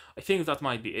stakes? I think that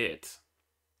might be it.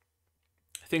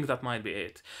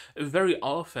 Very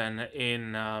often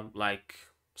in like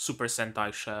Super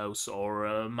Sentai shows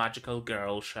or Magical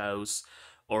Girl shows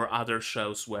or other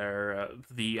shows where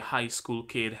the high school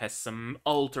kid has some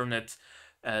alternate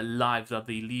life that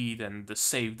they lead and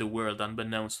save the world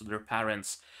unbeknownst to their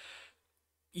parents,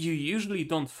 you usually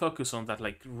don't focus on that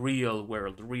like real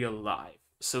world, real life.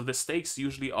 So the stakes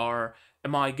usually are,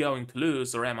 am I going to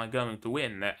lose or am I going to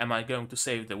win? Am I going to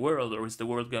save the world or is the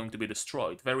world going to be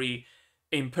destroyed? Very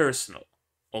impersonal,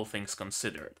 all things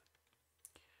considered.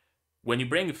 When you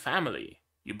bring a family,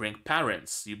 you bring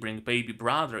parents, you bring baby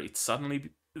brother, it suddenly,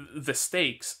 the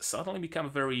stakes suddenly become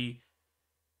very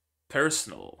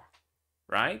personal,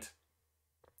 right?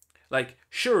 Like,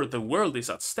 sure, the world is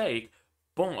at stake,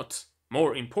 but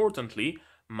more importantly,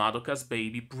 Madoka's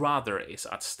baby brother is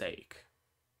at stake,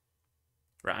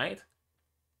 right?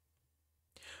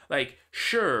 Like,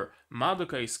 sure,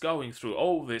 Madoka is going through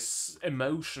all this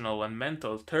emotional and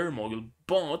mental turmoil,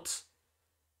 but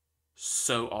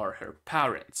so are her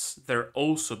parents. They're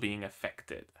also being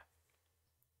affected.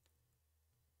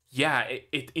 Yeah,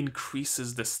 it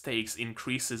increases the stakes,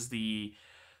 increases the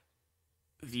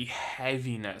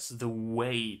heaviness, the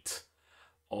weight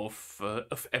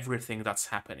of everything that's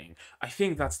happening. I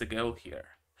think that's the goal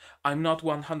here. I'm not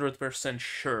 100%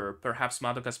 sure. Perhaps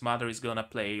Madoka's mother is gonna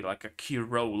play like a key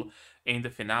role in the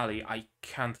finale. I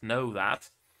can't know that.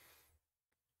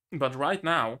 But right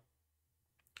now,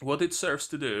 what it serves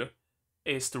to do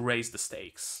is to raise the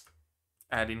stakes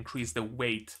and increase the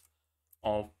weight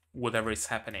of whatever is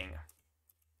happening.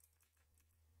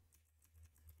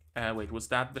 Wait, was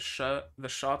that the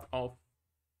shot of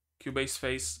Kyuubey's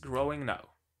face growing? No.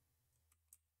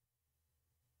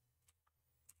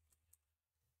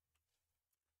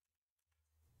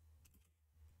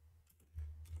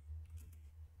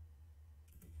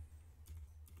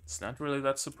 It's not really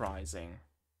that surprising.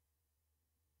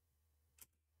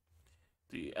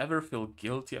 Do you ever feel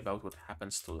guilty about what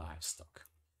happens to livestock?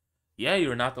 Yeah,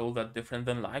 you're not all that different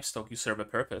than livestock. You serve a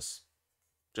purpose.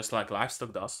 Just like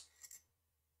livestock does.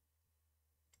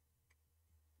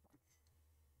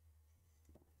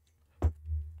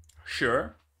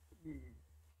 Sure,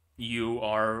 you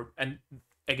are, and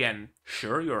again,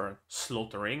 sure, you're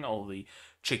slaughtering all the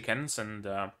chickens and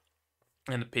the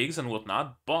pigs and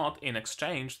whatnot, but in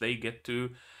exchange, they get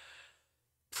to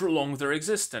prolong their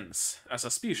existence as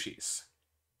a species,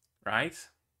 right?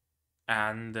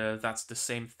 And that's the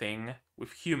same thing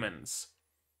with humans.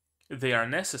 They are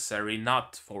necessary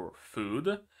not for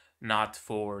food, not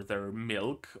for their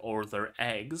milk or their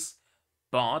eggs,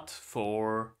 but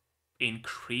for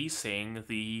increasing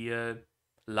the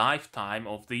lifetime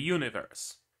of the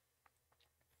universe.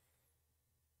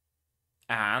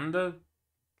 And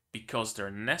because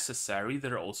they're necessary,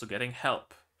 they're also getting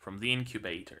help from the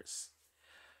incubators.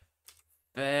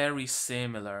 Very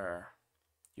similar.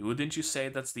 Wouldn't you say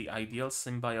that's the ideal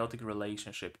symbiotic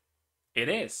relationship? It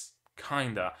is,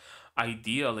 kinda.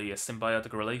 Ideally, a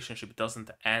symbiotic relationship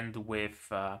doesn't end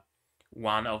with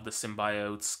one of the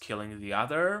symbiotes killing the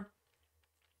other.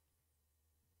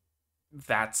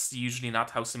 That's usually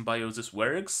not how symbiosis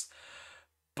works.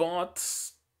 But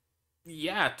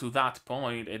yeah, to that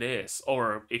point, it is.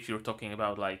 Or if you're talking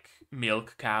about like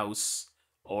milk cows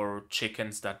or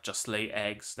chickens that just lay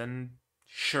eggs, then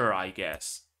sure, I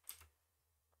guess.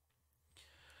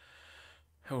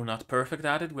 We're not perfect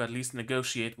at it, we at least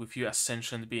negotiate with you as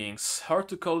sentient beings. Hard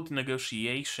to call it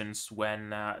negotiations when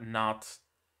not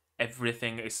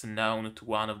everything is known to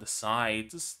one of the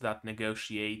sides that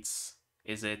negotiates,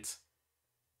 is it?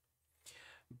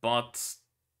 But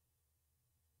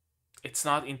it's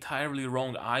not entirely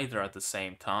wrong either at the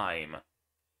same time.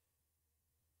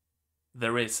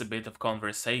 There is a bit of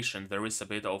conversation, there is a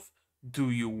bit of, do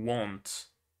you want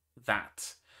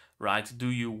that? Right? Do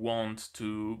you want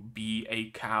to be a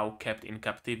cow kept in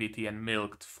captivity and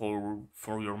milked for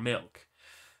your milk?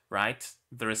 Right?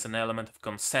 There is an element of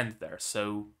consent there,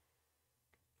 so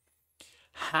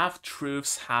half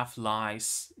truths, half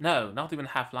lies. No, not even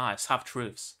half lies, half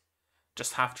truths.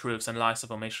 Just half truths and lies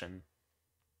of omission.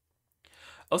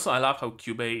 Also, I love how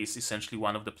Kyuubey is essentially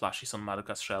one of the plushies on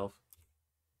Madoka's shelf.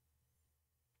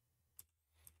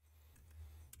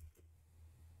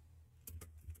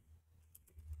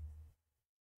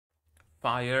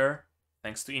 Fire,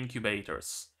 thanks to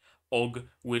incubators. Og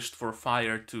wished for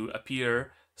fire to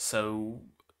appear, so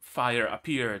fire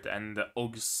appeared, and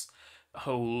Og's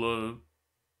whole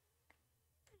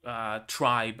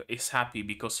tribe is happy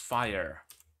because fire.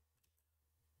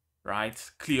 Right?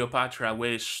 Cleopatra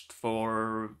wished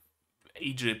for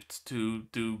Egypt to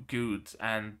do good,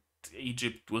 and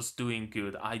Egypt was doing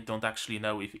good. I don't actually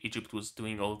know if Egypt was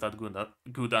doing all that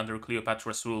good under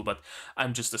Cleopatra's rule, but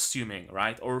I'm just assuming,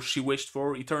 right? Or she wished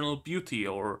for eternal beauty,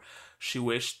 or she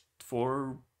wished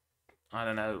for, I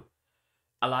don't know,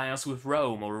 alliance with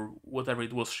Rome, or whatever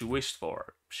it was she wished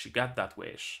for. She got that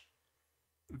wish.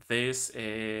 This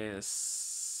is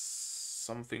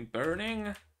something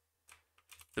burning.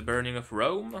 The burning of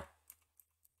Rome?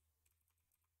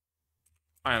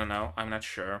 I don't know, I'm not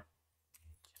sure.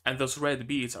 And those red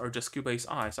beads are just Kyuubey's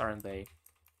eyes, aren't they?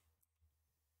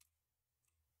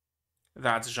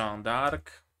 That's Jeanne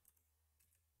d'Arc.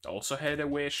 Also had a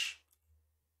wish.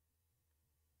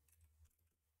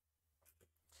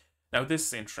 Now this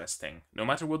is interesting. No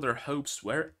matter what their hopes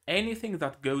were, anything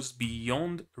that goes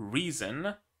beyond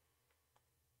reason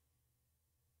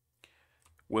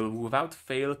will without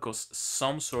fail cause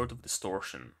some sort of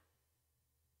distortion.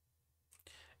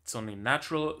 It's only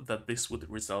natural that this would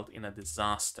result in a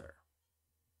disaster.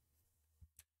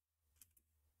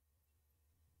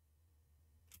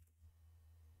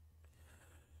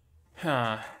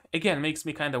 Again, makes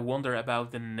me kind of wonder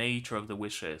about the nature of the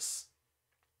wishes.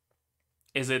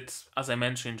 Is it, as I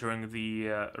mentioned during the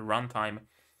runtime,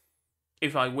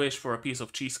 if I wish for a piece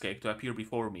of cheesecake to appear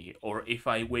before me, or if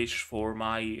I wish for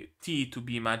my tea to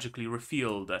be magically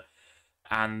refilled,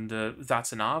 and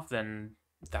that's enough, then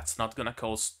that's not gonna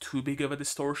cause too big of a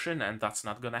distortion, and that's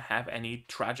not gonna have any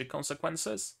tragic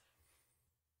consequences?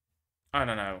 I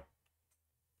don't know.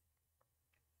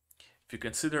 If you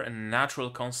consider a natural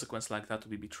consequence like that to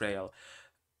be betrayal,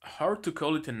 hard to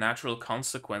call it a natural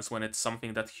consequence when it's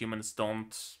something that humans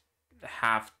don't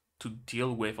have to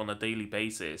deal with on a daily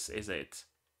basis, is it?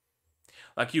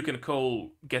 Like, you can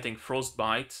call getting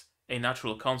frostbite a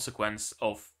natural consequence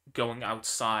of going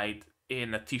outside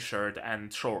in a t-shirt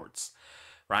and shorts,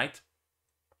 right?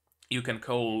 You can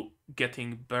call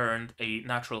getting burned a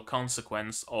natural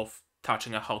consequence of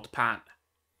touching a hot pan.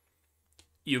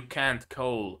 You can't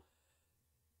call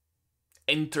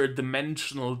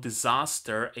interdimensional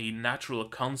disaster a natural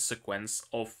consequence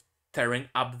of tearing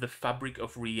up the fabric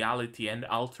of reality and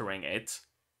altering it,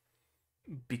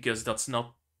 because that's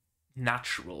not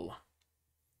natural.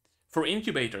 For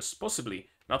incubators, possibly.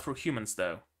 Not for humans,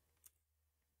 though.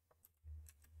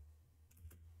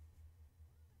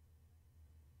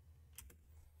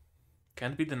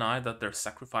 Can't be denied that their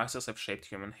sacrifices have shaped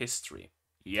human history.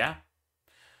 Yeah.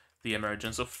 The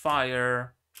emergence of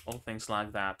fire, all things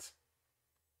like that.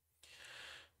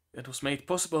 It was made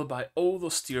possible by all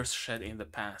those tears shed in the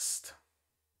past.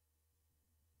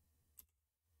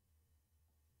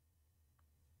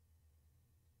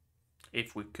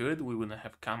 If we could, we wouldn't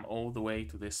have come all the way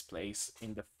to this place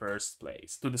in the first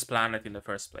place, to this planet in the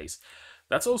first place.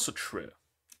 That's also true.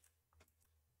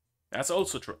 That's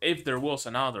also true. If there was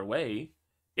another way,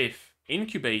 if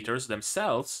Incubators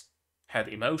themselves had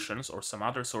emotions or some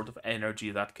other sort of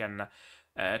energy that can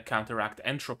counteract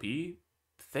entropy,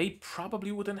 they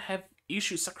probably wouldn't have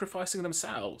issues sacrificing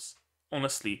themselves.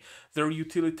 Honestly, they're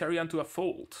utilitarian to a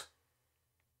fault.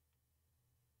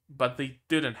 But they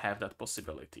didn't have that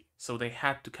possibility, so they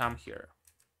had to come here.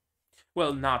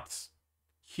 Well, not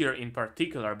here in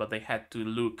particular, but they had to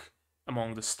look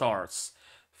among the stars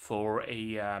for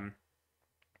a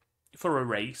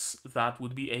race that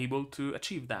would be able to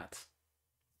achieve that.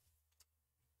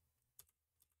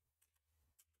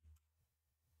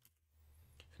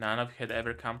 If none of you had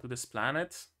ever come to this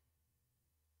planet,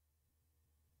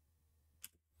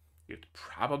 you'd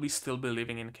probably still be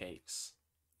living in caves.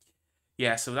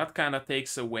 Yeah, so that kind of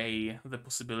takes away the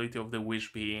possibility of the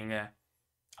wish being,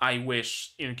 I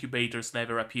wish incubators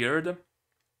never appeared.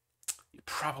 You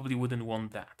probably wouldn't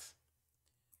want that.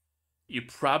 You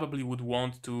probably would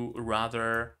want to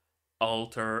rather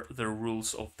alter the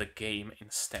rules of the game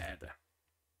instead.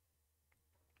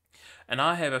 And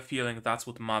I have a feeling that's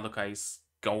what Madoka is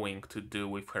going to do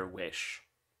with her wish.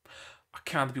 I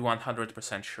can't be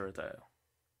 100% sure though.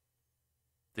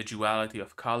 The duality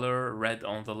of color, red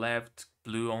on the left,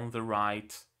 blue on the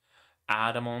right,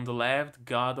 Adam on the left,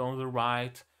 God on the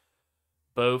right,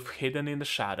 both hidden in the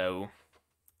shadow.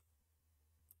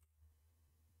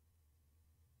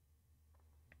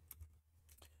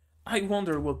 I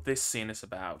wonder what this scene is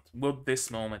about, what this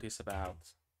moment is about.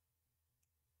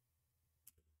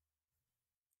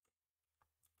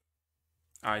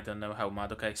 I don't know how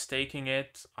Madoka is taking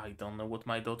it. I don't know what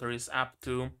my daughter is up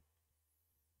to.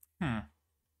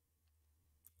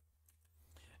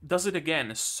 Does it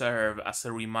again serve as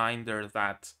a reminder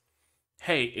that,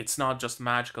 hey, it's not just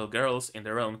magical girls in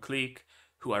their own clique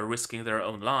who are risking their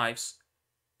own lives.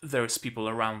 There's people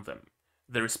around them.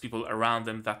 There's people around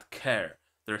them that care.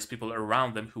 There's people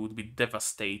around them who would be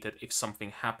devastated if something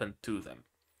happened to them.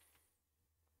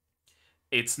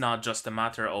 It's not just a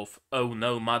matter of, oh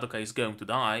no, Madoka is going to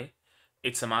die.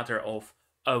 It's a matter of,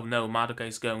 oh no, Madoka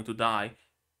is going to die,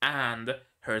 and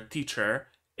her teacher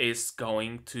is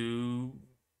going to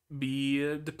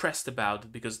be depressed about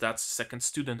it because that's the second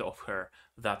student of her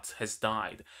that has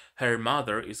died. Her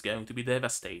mother is going to be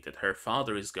devastated. Her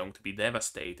father is going to be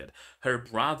devastated. Her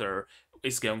brother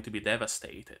is going to be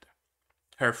devastated.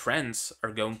 Her friends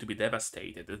are going to be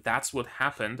devastated. That's what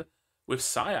happened with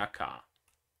Sayaka.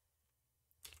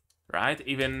 Right?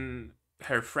 Even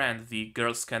her friend, the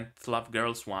Girls Can't Love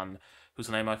Girls one, whose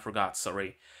name I forgot,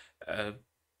 sorry,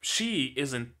 she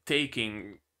isn't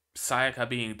taking Sayaka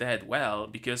being dead well,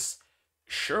 because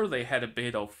sure, they had a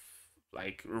bit of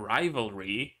like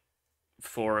rivalry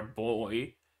for a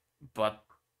boy, but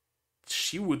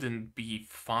she wouldn't be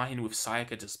fine with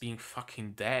Sayaka just being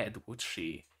fucking dead, would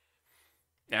she?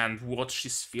 And what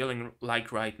she's feeling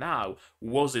like right now,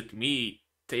 was it me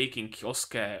taking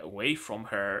Kyosuke away from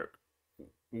her?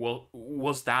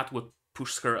 Was that what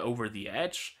pushed her over the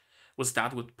edge? Was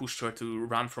that what pushed her to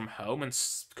run from home and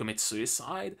commit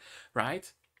suicide,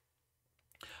 right?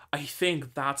 I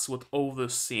think that's what all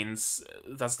those scenes,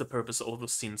 that's the purpose all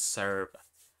those scenes serve.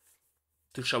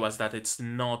 To show us that it's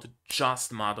not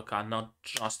just Madoka, not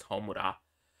just Homura,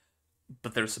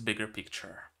 but there's a bigger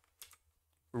picture.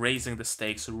 Raising the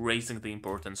stakes, raising the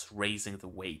importance, raising the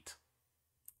weight.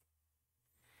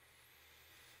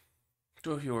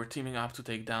 Two of you are teaming up to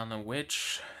take down a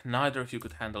witch. Neither of you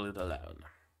could handle it alone.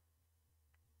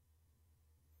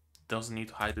 Doesn't need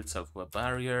to hide itself with a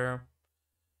barrier.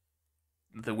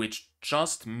 The witch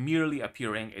just merely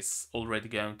appearing is already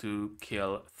going to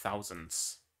kill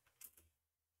thousands.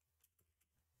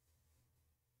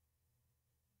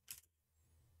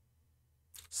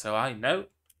 So I know.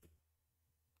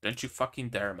 Don't you fucking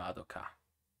dare, Madoka.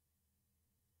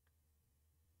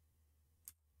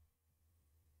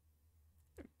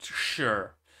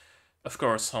 Sure. Of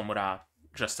course, Homura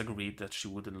just agreed that she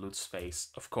wouldn't lose face.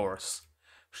 Of course.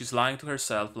 She's lying to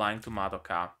herself, lying to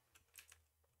Madoka.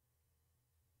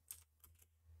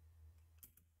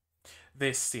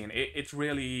 This scene, it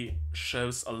really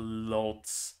shows a lot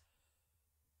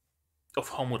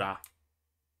of Homura.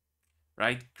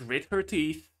 Right? Grit her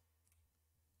teeth,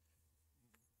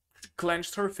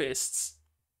 clenched her fists,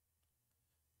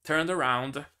 turned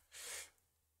around.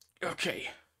 Okay.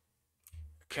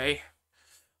 Okay.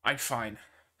 I'm fine.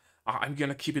 I'm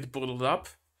gonna keep it bottled up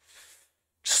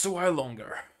just a while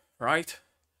longer, right?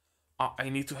 I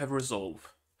need to have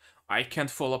resolve. I can't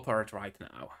fall apart right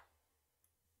now.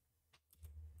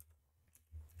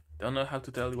 Don't know how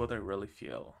to tell you what I really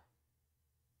feel.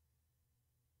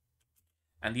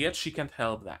 And yet she can't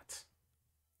help that.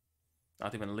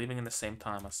 Not even living in the same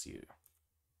time as you.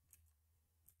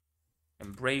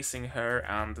 embracing her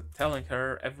and telling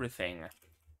her everything.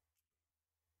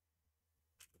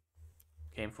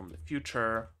 Came from the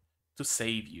future to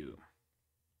save you.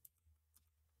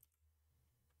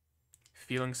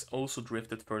 Feelings also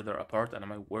drifted further apart and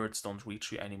my words don't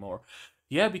reach you anymore.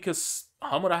 Yeah, because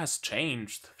Homura has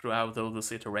changed throughout all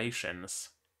those iterations,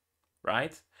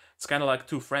 right? It's kind of like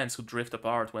two friends who drift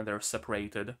apart when they're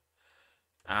separated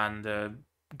and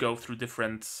go through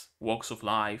different walks of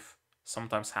life.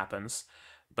 Sometimes happens,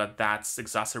 but that's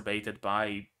exacerbated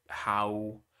by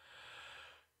how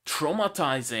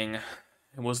traumatizing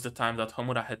was the time that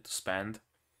Homura had to spend,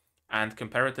 and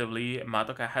comparatively,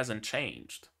 Madoka hasn't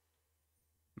changed.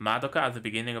 Madoka at the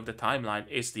beginning of the timeline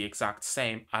is the exact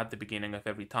same at the beginning of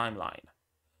every timeline.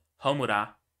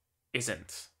 Homura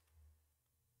isn't.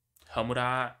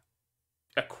 Homura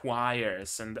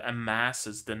acquires and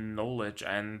amasses the knowledge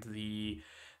and the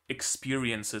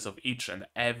experiences of each and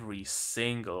every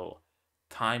single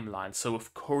timeline, so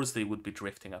of course they would be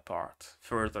drifting apart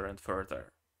further and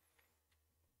further.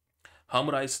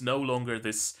 Homura is no longer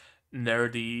this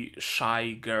nerdy,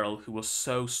 shy girl who was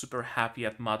so super happy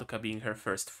at Madoka being her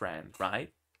first friend,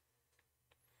 right?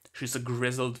 She's a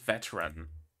grizzled veteran,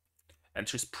 and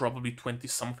she's probably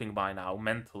 20-something by now,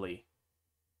 mentally.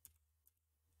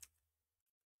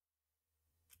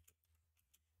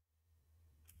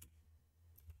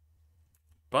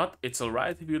 But it's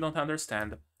alright if you don't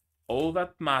understand. All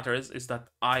that matters is that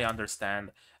I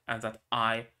understand, and that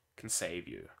I can save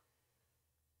you.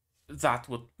 That's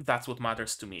what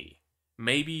matters to me.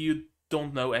 Maybe you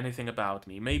don't know anything about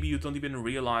me. Maybe you don't even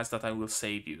realize that I will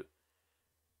save you.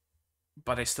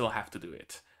 But I still have to do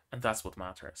it, and that's what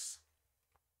matters.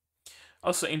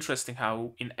 Also interesting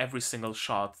how in every single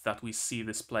shot that we see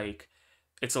this plague,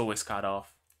 it's always cut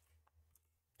off.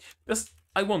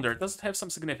 I wonder, does it have some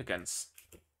significance?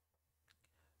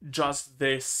 Just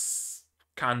this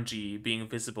kanji being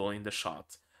visible in the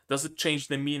shot. Does it change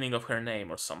the meaning of her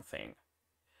name or something?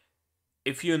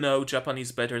 If you know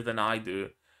Japanese better than I do,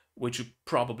 which you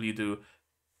probably do,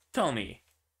 tell me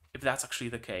if that's actually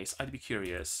the case. I'd be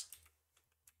curious.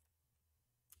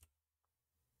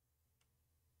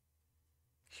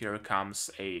 Here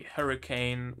comes a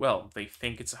hurricane. Well, they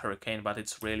think it's a hurricane, but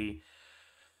it's really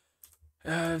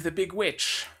the big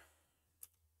witch.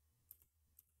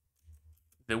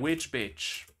 The witch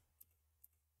bitch.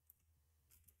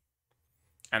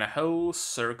 And a whole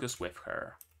circus with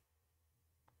her.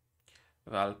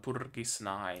 Walpurgis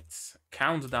Night.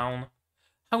 Countdown.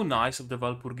 How nice of the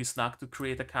Walpurgis Night to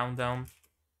create a countdown.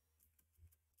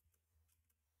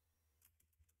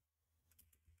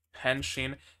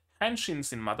 Henshin.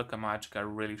 Henshins in Madoka Magica are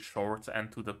really short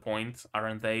and to the point,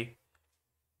 aren't they?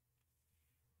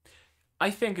 I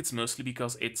think it's mostly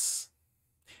because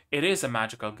it is a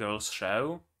magical girls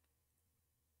show,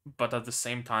 but at the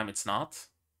same time it's not.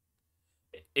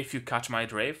 If you catch my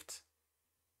drift.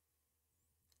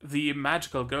 The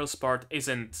magical girls part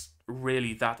isn't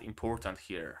really that important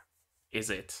here, is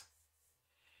it?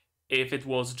 If it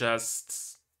was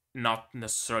just not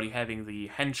necessarily having the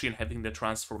henshin, having the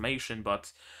transformation,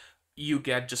 but you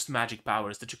get just magic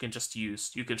powers that you can just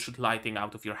use. You can shoot lighting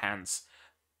out of your hands.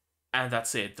 And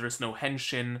that's it. There's no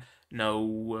henshin,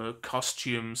 no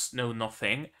costumes, no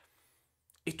nothing.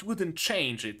 It wouldn't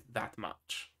change it that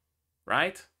much,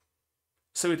 right?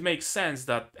 So it makes sense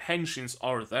that henshins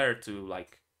are there to,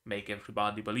 like, make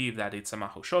everybody believe that it's a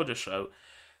Mahou Shoujo show,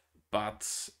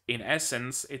 but in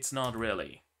essence, it's not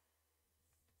really.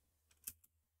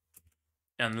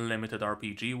 Unlimited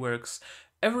RPG works.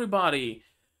 Everybody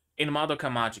in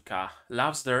Madoka Magica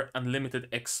loves their unlimited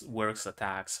X works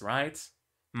attacks, right?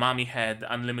 Mami had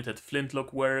unlimited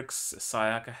flintlock works,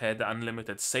 Sayaka had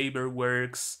unlimited saber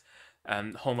works,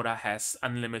 and Homura has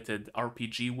unlimited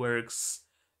RPG works.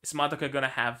 Is Madoka gonna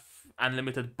have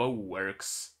unlimited bow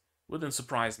works? Wouldn't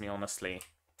surprise me, honestly.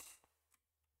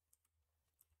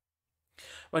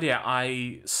 But yeah,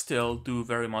 I still do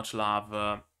very much love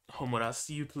Homura's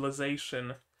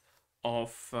utilization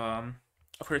of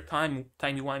her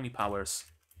timey-wimey powers.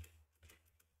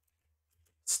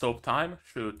 Stop time,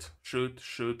 shoot, shoot,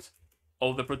 shoot.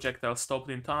 All the projectiles stopped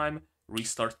in time,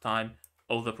 restart time,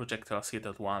 all the projectiles hit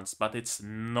at once, but it's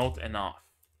not enough.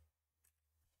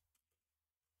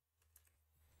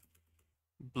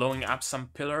 Blowing up some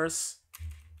pillars.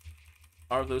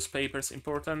 Are those papers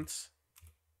important?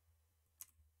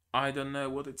 I don't know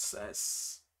what it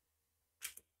says.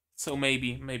 So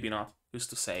maybe, maybe not. Who's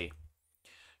to say?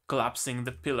 Collapsing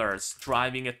the pillars,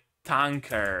 driving a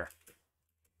tanker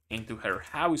into her.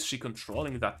 How is she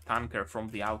controlling that tanker from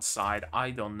the outside?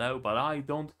 I don't know, but I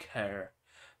don't care.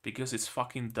 Because it's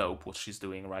fucking dope what she's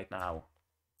doing right now.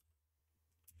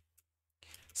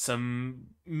 some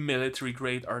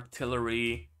military-grade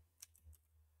artillery,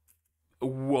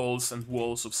 walls and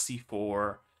walls of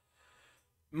C4,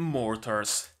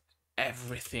 mortars,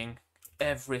 everything,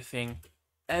 everything,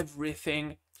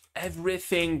 everything,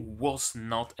 everything was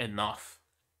not enough.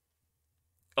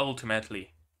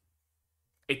 Ultimately,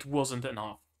 it wasn't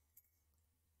enough.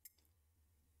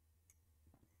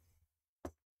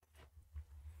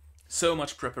 So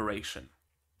much preparation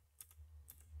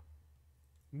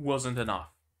wasn't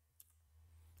enough.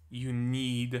 You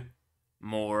need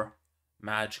more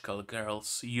magical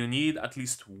girls. You need at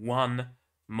least one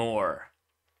more.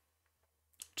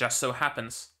 Just so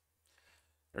happens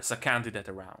there's a candidate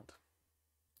around.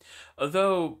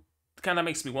 Although it kind of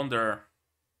makes me wonder,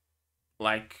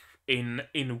 like in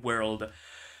world,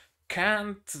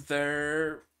 can't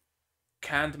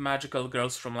magical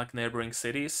girls from like neighboring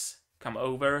cities come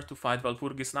over to fight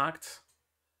Walpurgisnacht?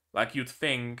 Like you'd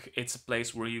think it's a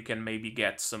place where you can maybe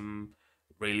get some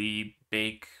really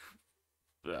big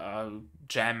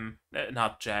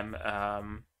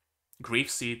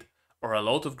grief seed, or a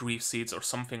lot of grief seeds, or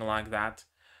something like that.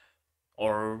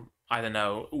 Or I don't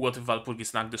know, what if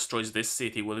Walpurgisnacht destroys this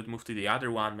city? Will it move to the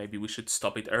other one? Maybe we should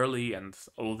stop it early, and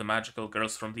all the magical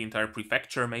girls from the entire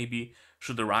prefecture maybe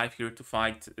should arrive here to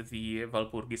fight the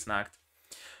Walpurgisnacht.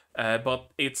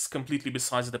 But it's completely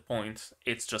besides the point.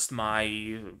 It's just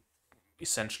my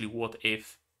essentially what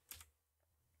if.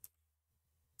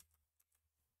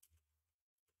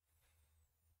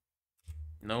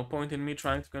 No point in me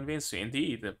trying to convince you.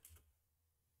 Indeed.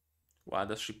 Why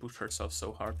does she push herself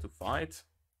so hard to fight?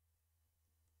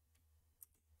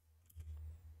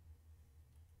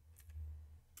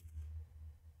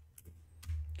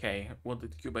 Okay, what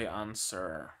did Kyuubey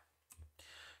answer?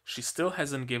 She still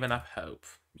hasn't given up hope.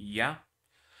 Yeah.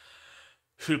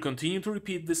 She'll continue to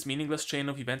repeat this meaningless chain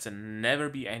of events and never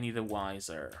be any the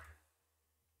wiser.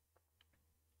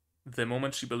 The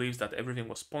moment she believes that everything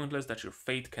was pointless, that your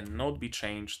fate cannot be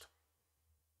changed.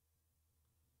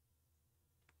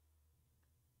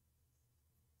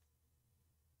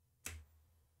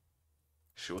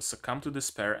 She will succumb to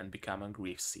despair and become a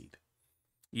grief seed.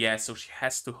 Yeah, so she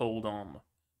has to hold on.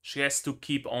 She has to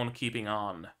keep on keeping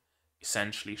on.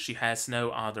 Essentially, she has no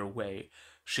other way.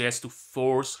 She has to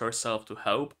force herself to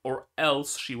hope, or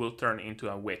else she will turn into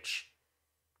a witch.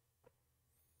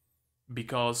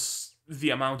 Because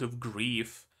the amount of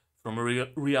grief from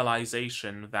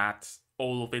realization that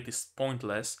all of it is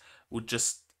pointless would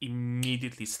just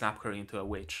immediately snap her into a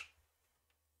witch.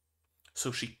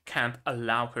 So she can't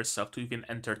allow herself to even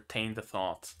entertain the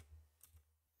thought.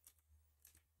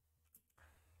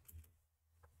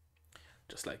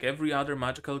 Just like every other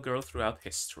magical girl throughout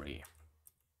history.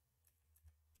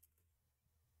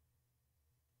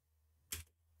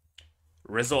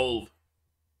 Resolve.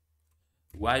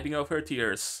 Wiping off her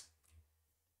tears.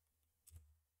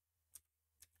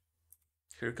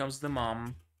 Here comes the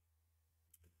mom.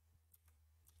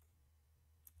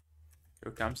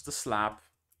 Here comes the slap.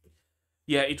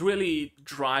 Yeah, it really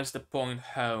drives the point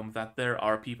home that there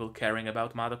are people caring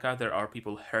about Madoka. There are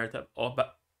people hurt.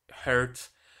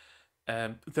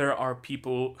 There are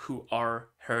people who are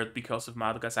hurt because of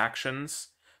Madoka's actions,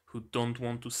 who don't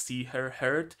want to see her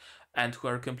hurt, and who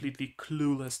are completely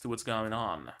clueless to what's going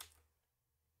on.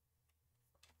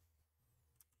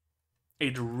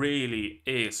 It really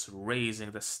is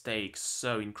raising the stakes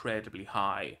so incredibly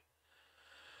high.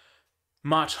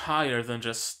 Much higher than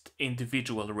just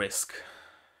individual risk,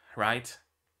 right?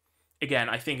 Again,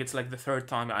 I think it's like the third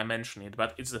time I mention it,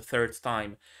 but it's the third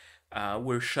time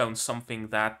we're shown something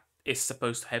that is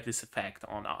supposed to have this effect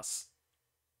on us.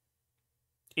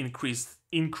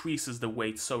 Increases the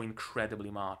weight so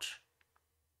incredibly much.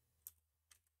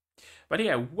 But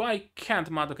yeah, why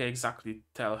can't Madoka exactly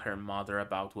tell her mother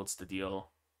about what's the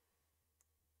deal?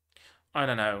 I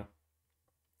don't know.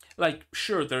 Like,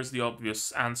 sure, there's the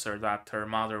obvious answer that her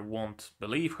mother won't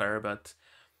believe her, but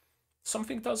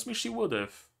something tells me she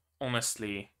would've.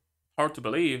 Honestly, hard to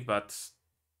believe, but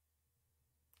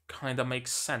kinda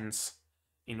makes sense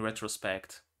in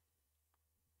retrospect.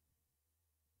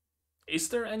 Is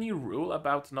there any rule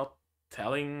about not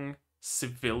telling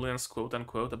civilians, quote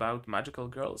unquote, about magical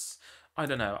girls? I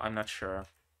don't know, I'm not sure.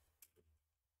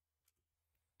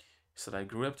 He said, I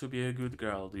grew up to be a good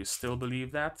girl. Do you still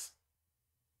believe that?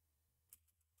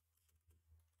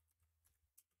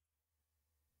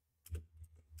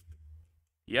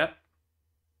 Yep.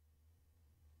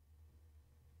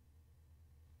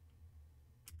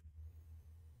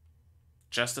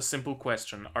 Just a simple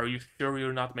question. Are you sure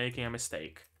you're not making a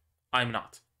mistake? I'm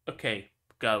not. Okay,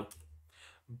 go.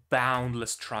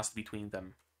 Boundless trust between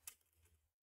them.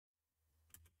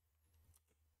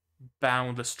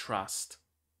 boundless trust.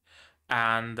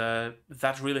 And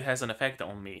that really has an effect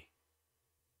on me.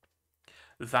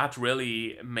 That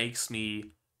really makes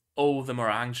me all the more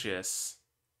anxious.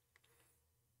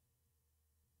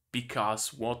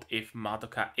 Because what if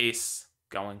Madoka is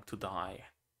going to die?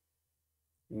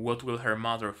 What will her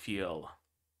mother feel?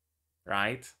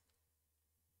 Right?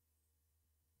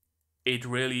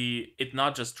 It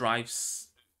not just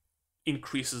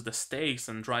increases the stakes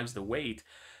and drives the weight,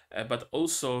 but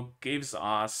also gives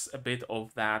us a bit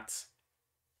of that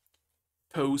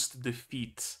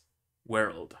post-defeat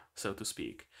world, so to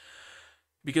speak.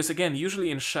 Because again, usually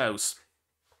in shows,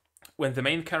 when the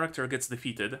main character gets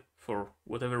defeated for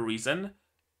whatever reason,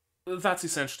 that's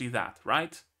essentially that,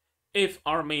 right? If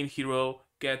our main hero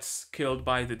gets killed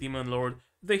by the Demon Lord,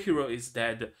 the hero is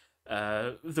dead,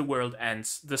 the world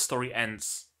ends, the story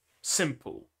ends.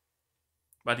 Simple.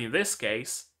 But in this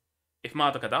case, if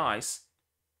Madoka dies,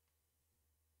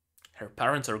 her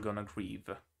parents are gonna grieve.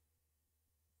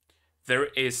 There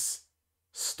is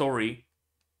story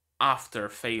after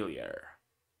failure.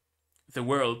 The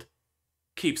world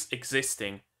keeps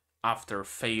existing after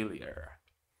failure.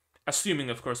 Assuming,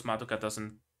 of course, Madoka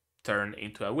doesn't turn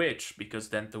into a witch, because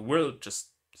then the world just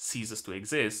ceases to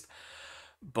exist.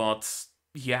 But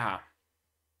yeah,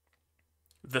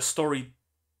 the story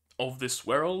of this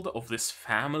world, of this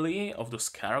family, of those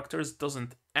characters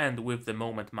doesn't end with the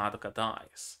moment Madoka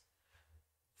dies.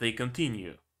 They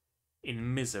continue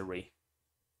in misery.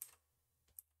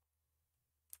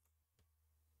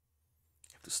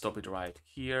 Have to stop it right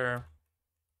here.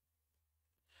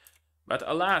 But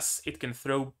alas, it can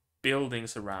throw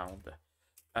buildings around.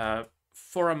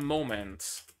 For a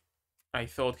moment, I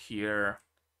thought here...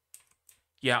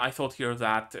 Yeah, I thought here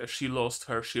that she lost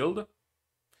her shield.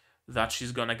 That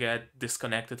she's gonna get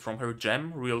disconnected from her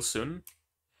gem real soon.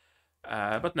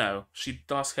 But no, she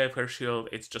does have her shield.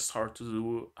 It's just hard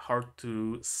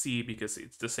to see because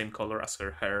it's the same color as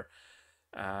her hair.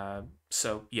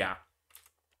 So yeah.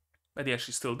 But yeah,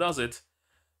 she still does it.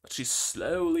 But she's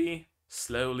slowly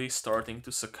starting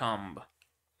to succumb.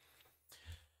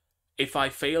 If I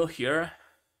fail here,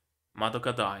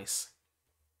 Madoka dies.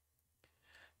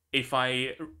 If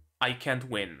I can't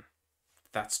win,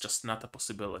 that's just not a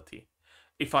possibility.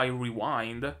 If I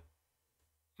rewind,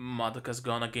 Madoka's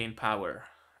gonna gain power.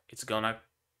 It's gonna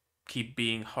keep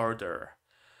being harder.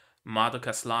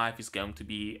 Madoka's life is going to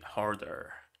be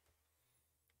harder.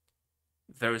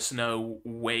 There's no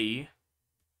way,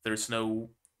 there's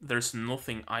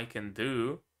nothing I can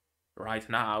do right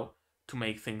now to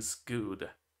make things good.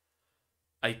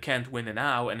 I can't win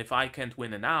now, and if I can't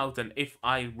win now, then if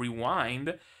I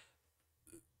rewind,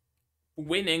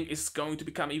 winning is going to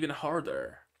become even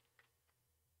harder.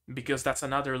 Because that's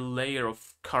another layer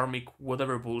of karmic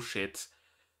whatever bullshit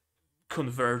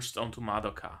converged onto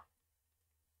Madoka.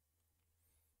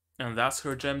 And thus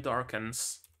her gem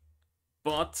darkens.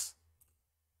 But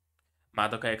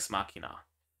Madoka ex machina.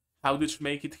 How did she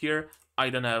make it here? I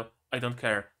don't know. I don't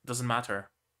care. Doesn't matter.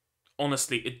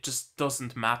 Honestly, it just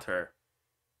doesn't matter.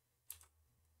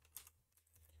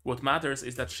 What matters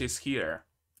is that she's here.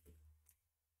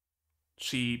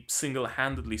 She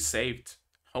single-handedly saved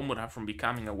Homura from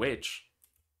becoming a witch.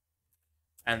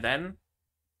 And then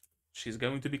she's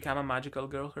going to become a magical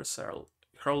girl herself.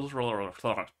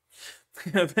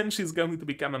 Then she's going to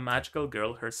become a magical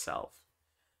girl herself.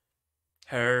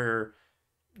 Her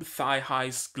thigh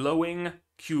highs glowing,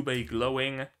 Kyuubey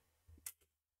glowing,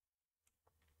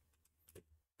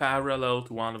 parallel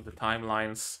to one of the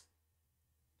timelines.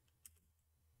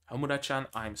 Homura-chan,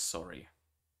 I'm sorry.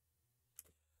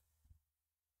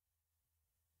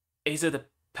 Is it a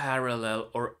parallel,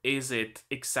 or is it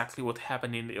exactly what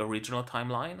happened in the original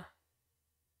timeline?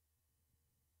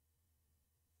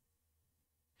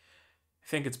 I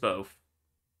think it's both.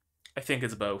 I think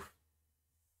it's both.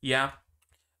 Yeah,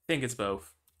 I think it's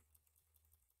both.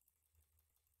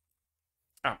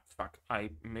 Ah, fuck, I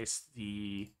missed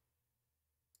the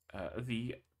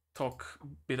talk,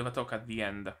 bit of a talk at the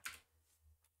end.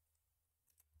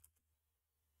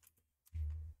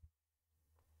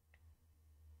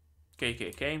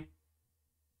 KKK.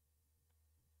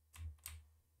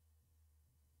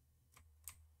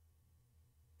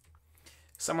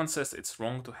 Someone says it's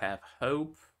wrong to have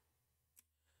hope.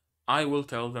 I will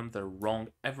tell them they're wrong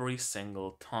every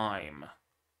single time.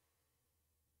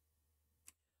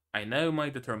 I know my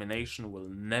determination will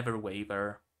never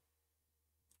waver.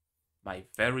 My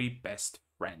very best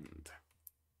friend.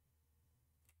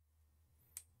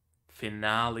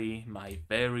 Finale, my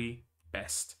very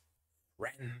best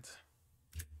friend.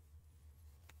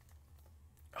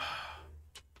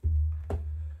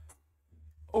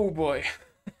 Oh boy.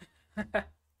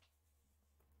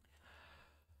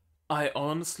 I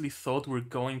honestly thought we're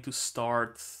going to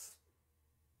start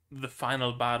the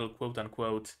final battle, quote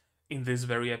unquote, in this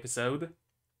very episode,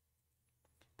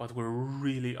 but we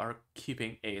really are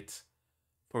keeping it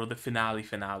for the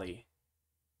finale.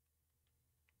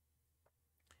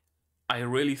 I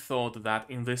really thought that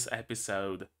in this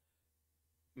episode,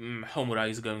 Homura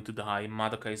is going to die,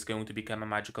 Madoka is going to become a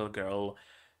magical girl,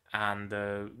 and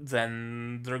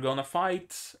then they're gonna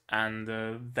fight, and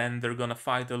then they're gonna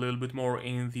fight a little bit more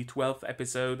in the 12th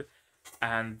episode,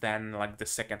 and then like the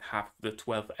second half of the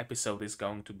 12th episode is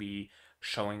going to be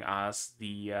showing us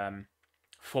the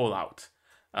fallout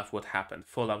of what happened,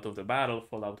 fallout of the battle,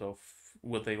 fallout of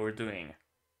what they were doing.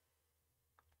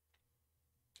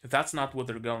 That's not what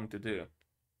they're going to do.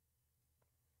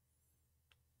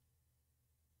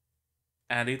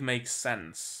 And it makes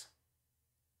sense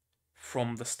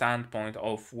from the standpoint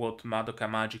of what Madoka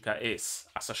Magica is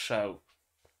as a show.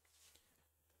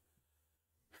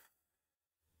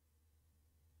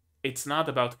 It's not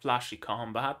about flashy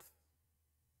combat,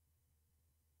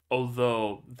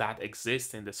 although that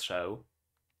exists in this show.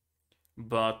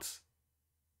 But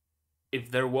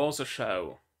if there was a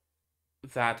show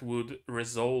that would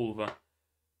resolve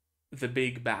the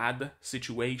big bad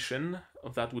situation,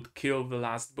 that would kill the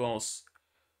last boss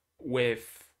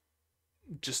with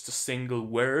just a single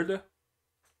word,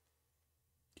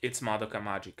 it's Madoka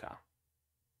Magica.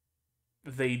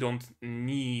 They don't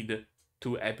need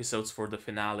 2 episodes for the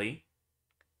finale,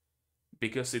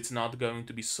 because it's not going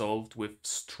to be solved with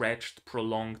stretched,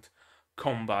 prolonged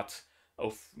combat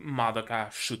of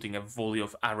Madoka shooting a volley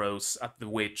of arrows at the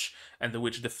witch, and the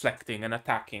witch deflecting and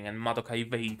attacking, and Madoka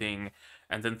evading,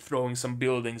 and then throwing some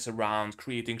buildings around,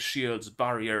 creating shields,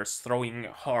 barriers, throwing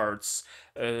hearts,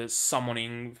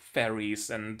 summoning fairies,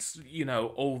 and, you know,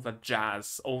 all the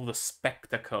jazz, all the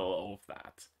spectacle of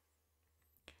that.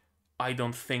 I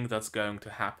don't think that's going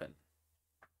to happen.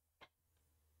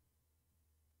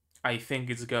 I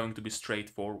think it's going to be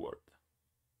straightforward.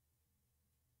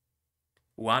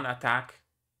 One attack,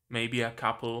 maybe a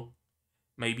couple,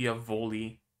 maybe a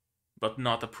volley, but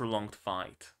not a prolonged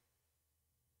fight.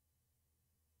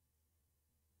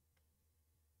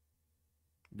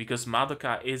 Because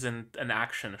Madoka isn't an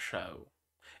action show.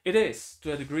 It is,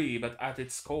 to a degree, but at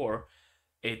its core,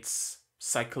 it's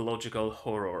psychological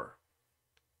horror.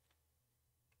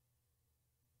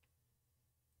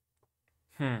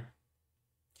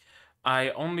 I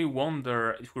only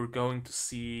wonder if we're going to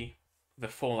see the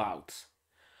fallout.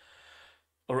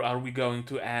 Or are we going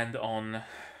to end on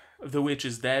the witch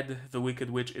is dead, the wicked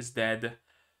witch is dead,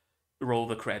 roll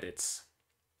the credits?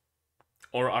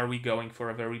 Or are we going for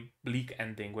a very bleak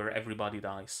ending where everybody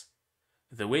dies?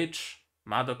 The witch,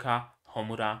 Madoka,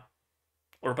 Homura,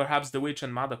 or perhaps the witch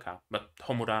and Madoka, but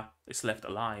Homura is left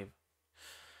alive.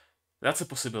 That's a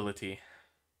possibility.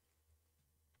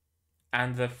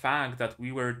 And the fact that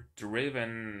we were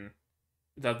driven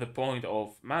at the point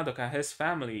of Madoka has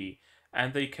family,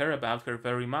 and they care about her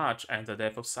very much, and the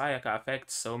death of Sayaka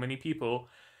affects so many people,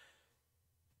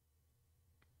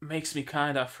 makes me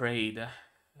kinda afraid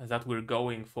that we're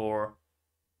going for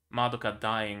Madoka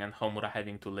dying and Homura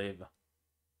having to live.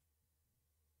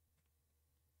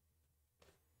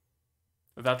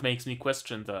 That makes me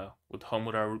question though, would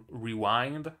Homura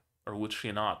rewind, or would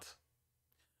she not?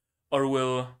 Or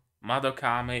will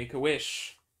Madoka make a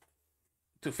wish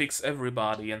to fix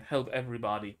everybody and help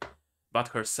everybody but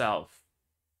herself?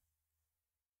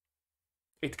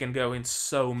 It can go in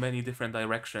so many different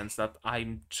directions that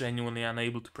I'm genuinely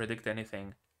unable to predict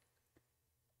anything.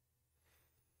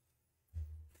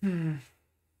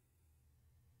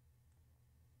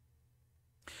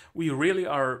 We really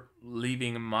are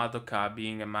leaving Madoka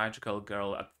being a magical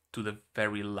girl to the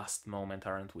very last moment,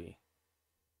 aren't we?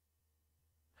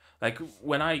 Like,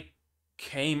 when I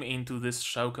came into this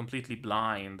show completely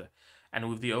blind, and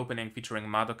with the opening featuring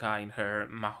Madoka in her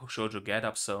Mahou Shoujo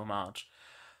getup so much,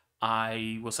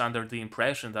 I was under the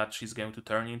impression that she's going to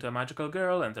turn into a magical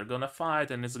girl and they're gonna fight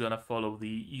and it's gonna follow the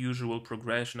usual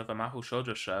progression of a Mahou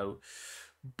Shoujo show.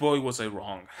 Boy, was I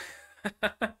wrong.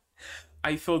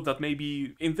 I thought that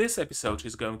maybe in this episode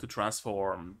she's going to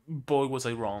transform. Boy, was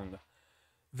I wrong.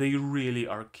 They really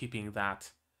are keeping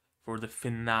that for the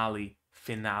finale.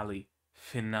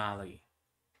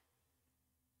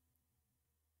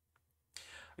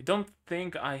 I don't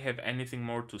think I have anything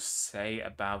more to say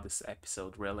about this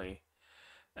episode, really.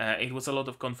 It was a lot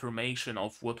of confirmation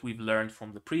of what we've learned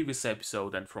from the previous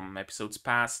episode and from episodes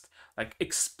past, like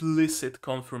explicit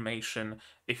confirmation.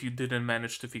 If you didn't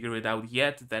manage to figure it out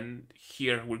yet, then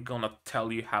here we're gonna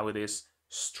tell you how it is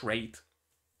straight.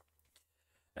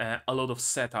 A lot of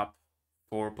setup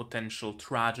for potential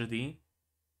tragedy.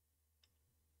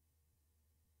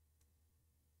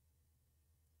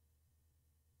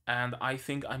 and I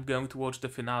think I'm going to watch the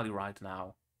finale right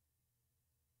now.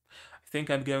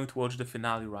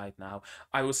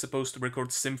 I was supposed to record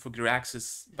Symphogear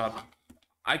Axis, but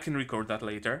I can record that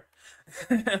later.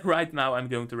 Right now I'm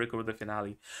going to record the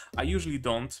finale. I usually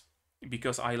don't,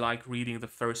 because I like reading the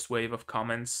first wave of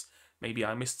comments. Maybe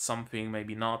I missed something,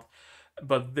 maybe not.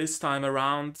 But this time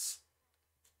around,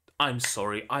 I'm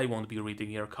sorry, I won't be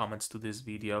reading your comments to this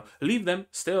video. Leave them,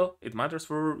 still, it matters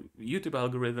for YouTube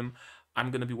algorithm. I'm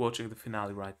gonna be watching the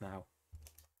finale right now.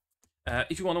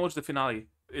 If you want to watch the finale,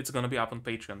 it's gonna be up on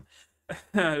Patreon.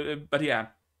 But yeah,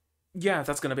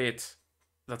 that's gonna be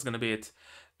it.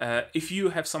 If you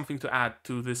have something to add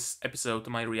to this episode, to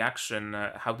my reaction,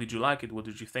 how did you like it? What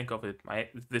did you think of it?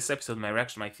 This episode, my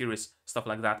reaction, my theories, stuff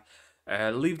like that.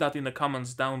 Leave that in the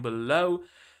comments down below,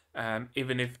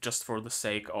 even if just for the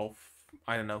sake of,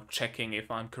 I don't know, checking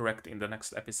if I'm correct in the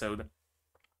next episode.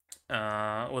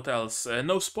 What else?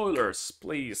 No spoilers,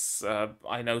 please.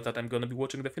 I know that I'm gonna be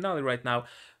watching the finale right now,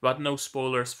 but no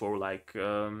spoilers for like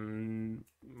the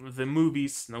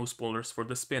movies, no spoilers for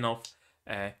the spin-off.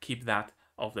 Keep that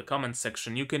off the comment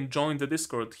section. You can join the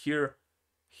Discord here.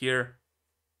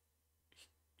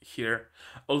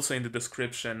 Also in the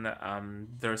description,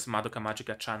 there's Madoka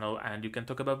Magica channel, and you can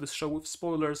talk about this show with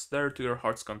spoilers there to your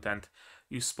heart's content.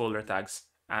 Use spoiler tags,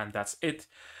 and that's it.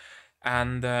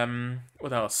 And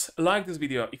what else? Like this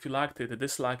video if you liked it,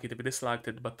 dislike it if you disliked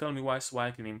it, but tell me why so I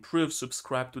can improve.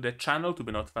 Subscribe to the channel to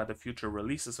be notified of future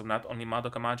releases of not only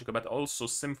Madoka Magica but also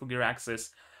Symphogear Axis,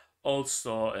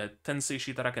 also Tensei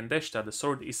Shitaraken Deshita, the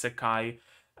Sword Isekai,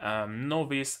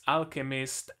 Novice,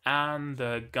 Alchemist, and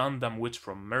Gundam Witch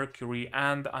from Mercury,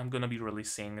 and I'm gonna be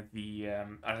releasing the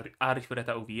Arifureta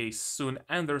OVA soon,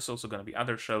 and there's also gonna be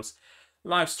other shows,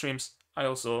 live streams. I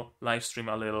also live stream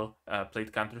a little,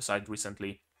 played Counter-Side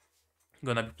recently.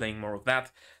 Gonna be playing more of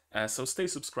that. So stay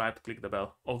subscribed, click the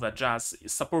bell, all that jazz.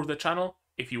 Support the channel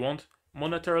if you want,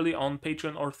 monetarily on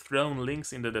Patreon or Throne,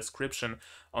 links in the description.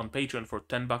 On Patreon for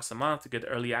 $10 a month to get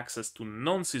early access to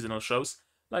non-seasonal shows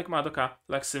like Madoka,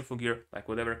 like Symphogear, like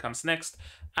whatever comes next.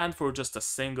 And for just a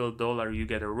single $1 you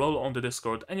get a role on the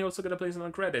Discord, and you also get a place on the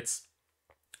credits.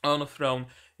 On Throne,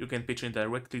 you can pitch in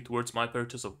directly towards my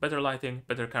purchase of better lighting,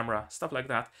 better camera, stuff like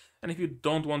that. And if you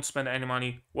don't want to spend any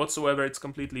money whatsoever, it's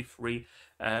completely free.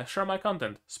 Share my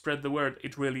content, spread the word,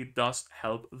 it really does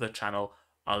help the channel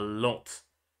a lot.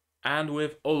 And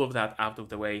with all of that out of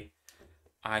the way,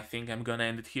 I think I'm gonna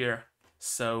end it here.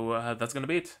 So that's gonna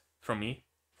be it from me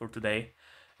for today.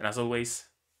 And as always,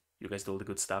 you guys do all the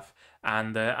good stuff.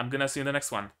 And I'm gonna see you in the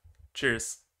next one.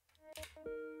 Cheers!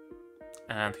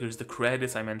 And here's the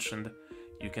credits I mentioned.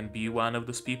 You can be one of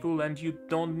those people, and you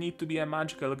don't need to be a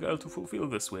magical girl to fulfill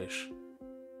this wish.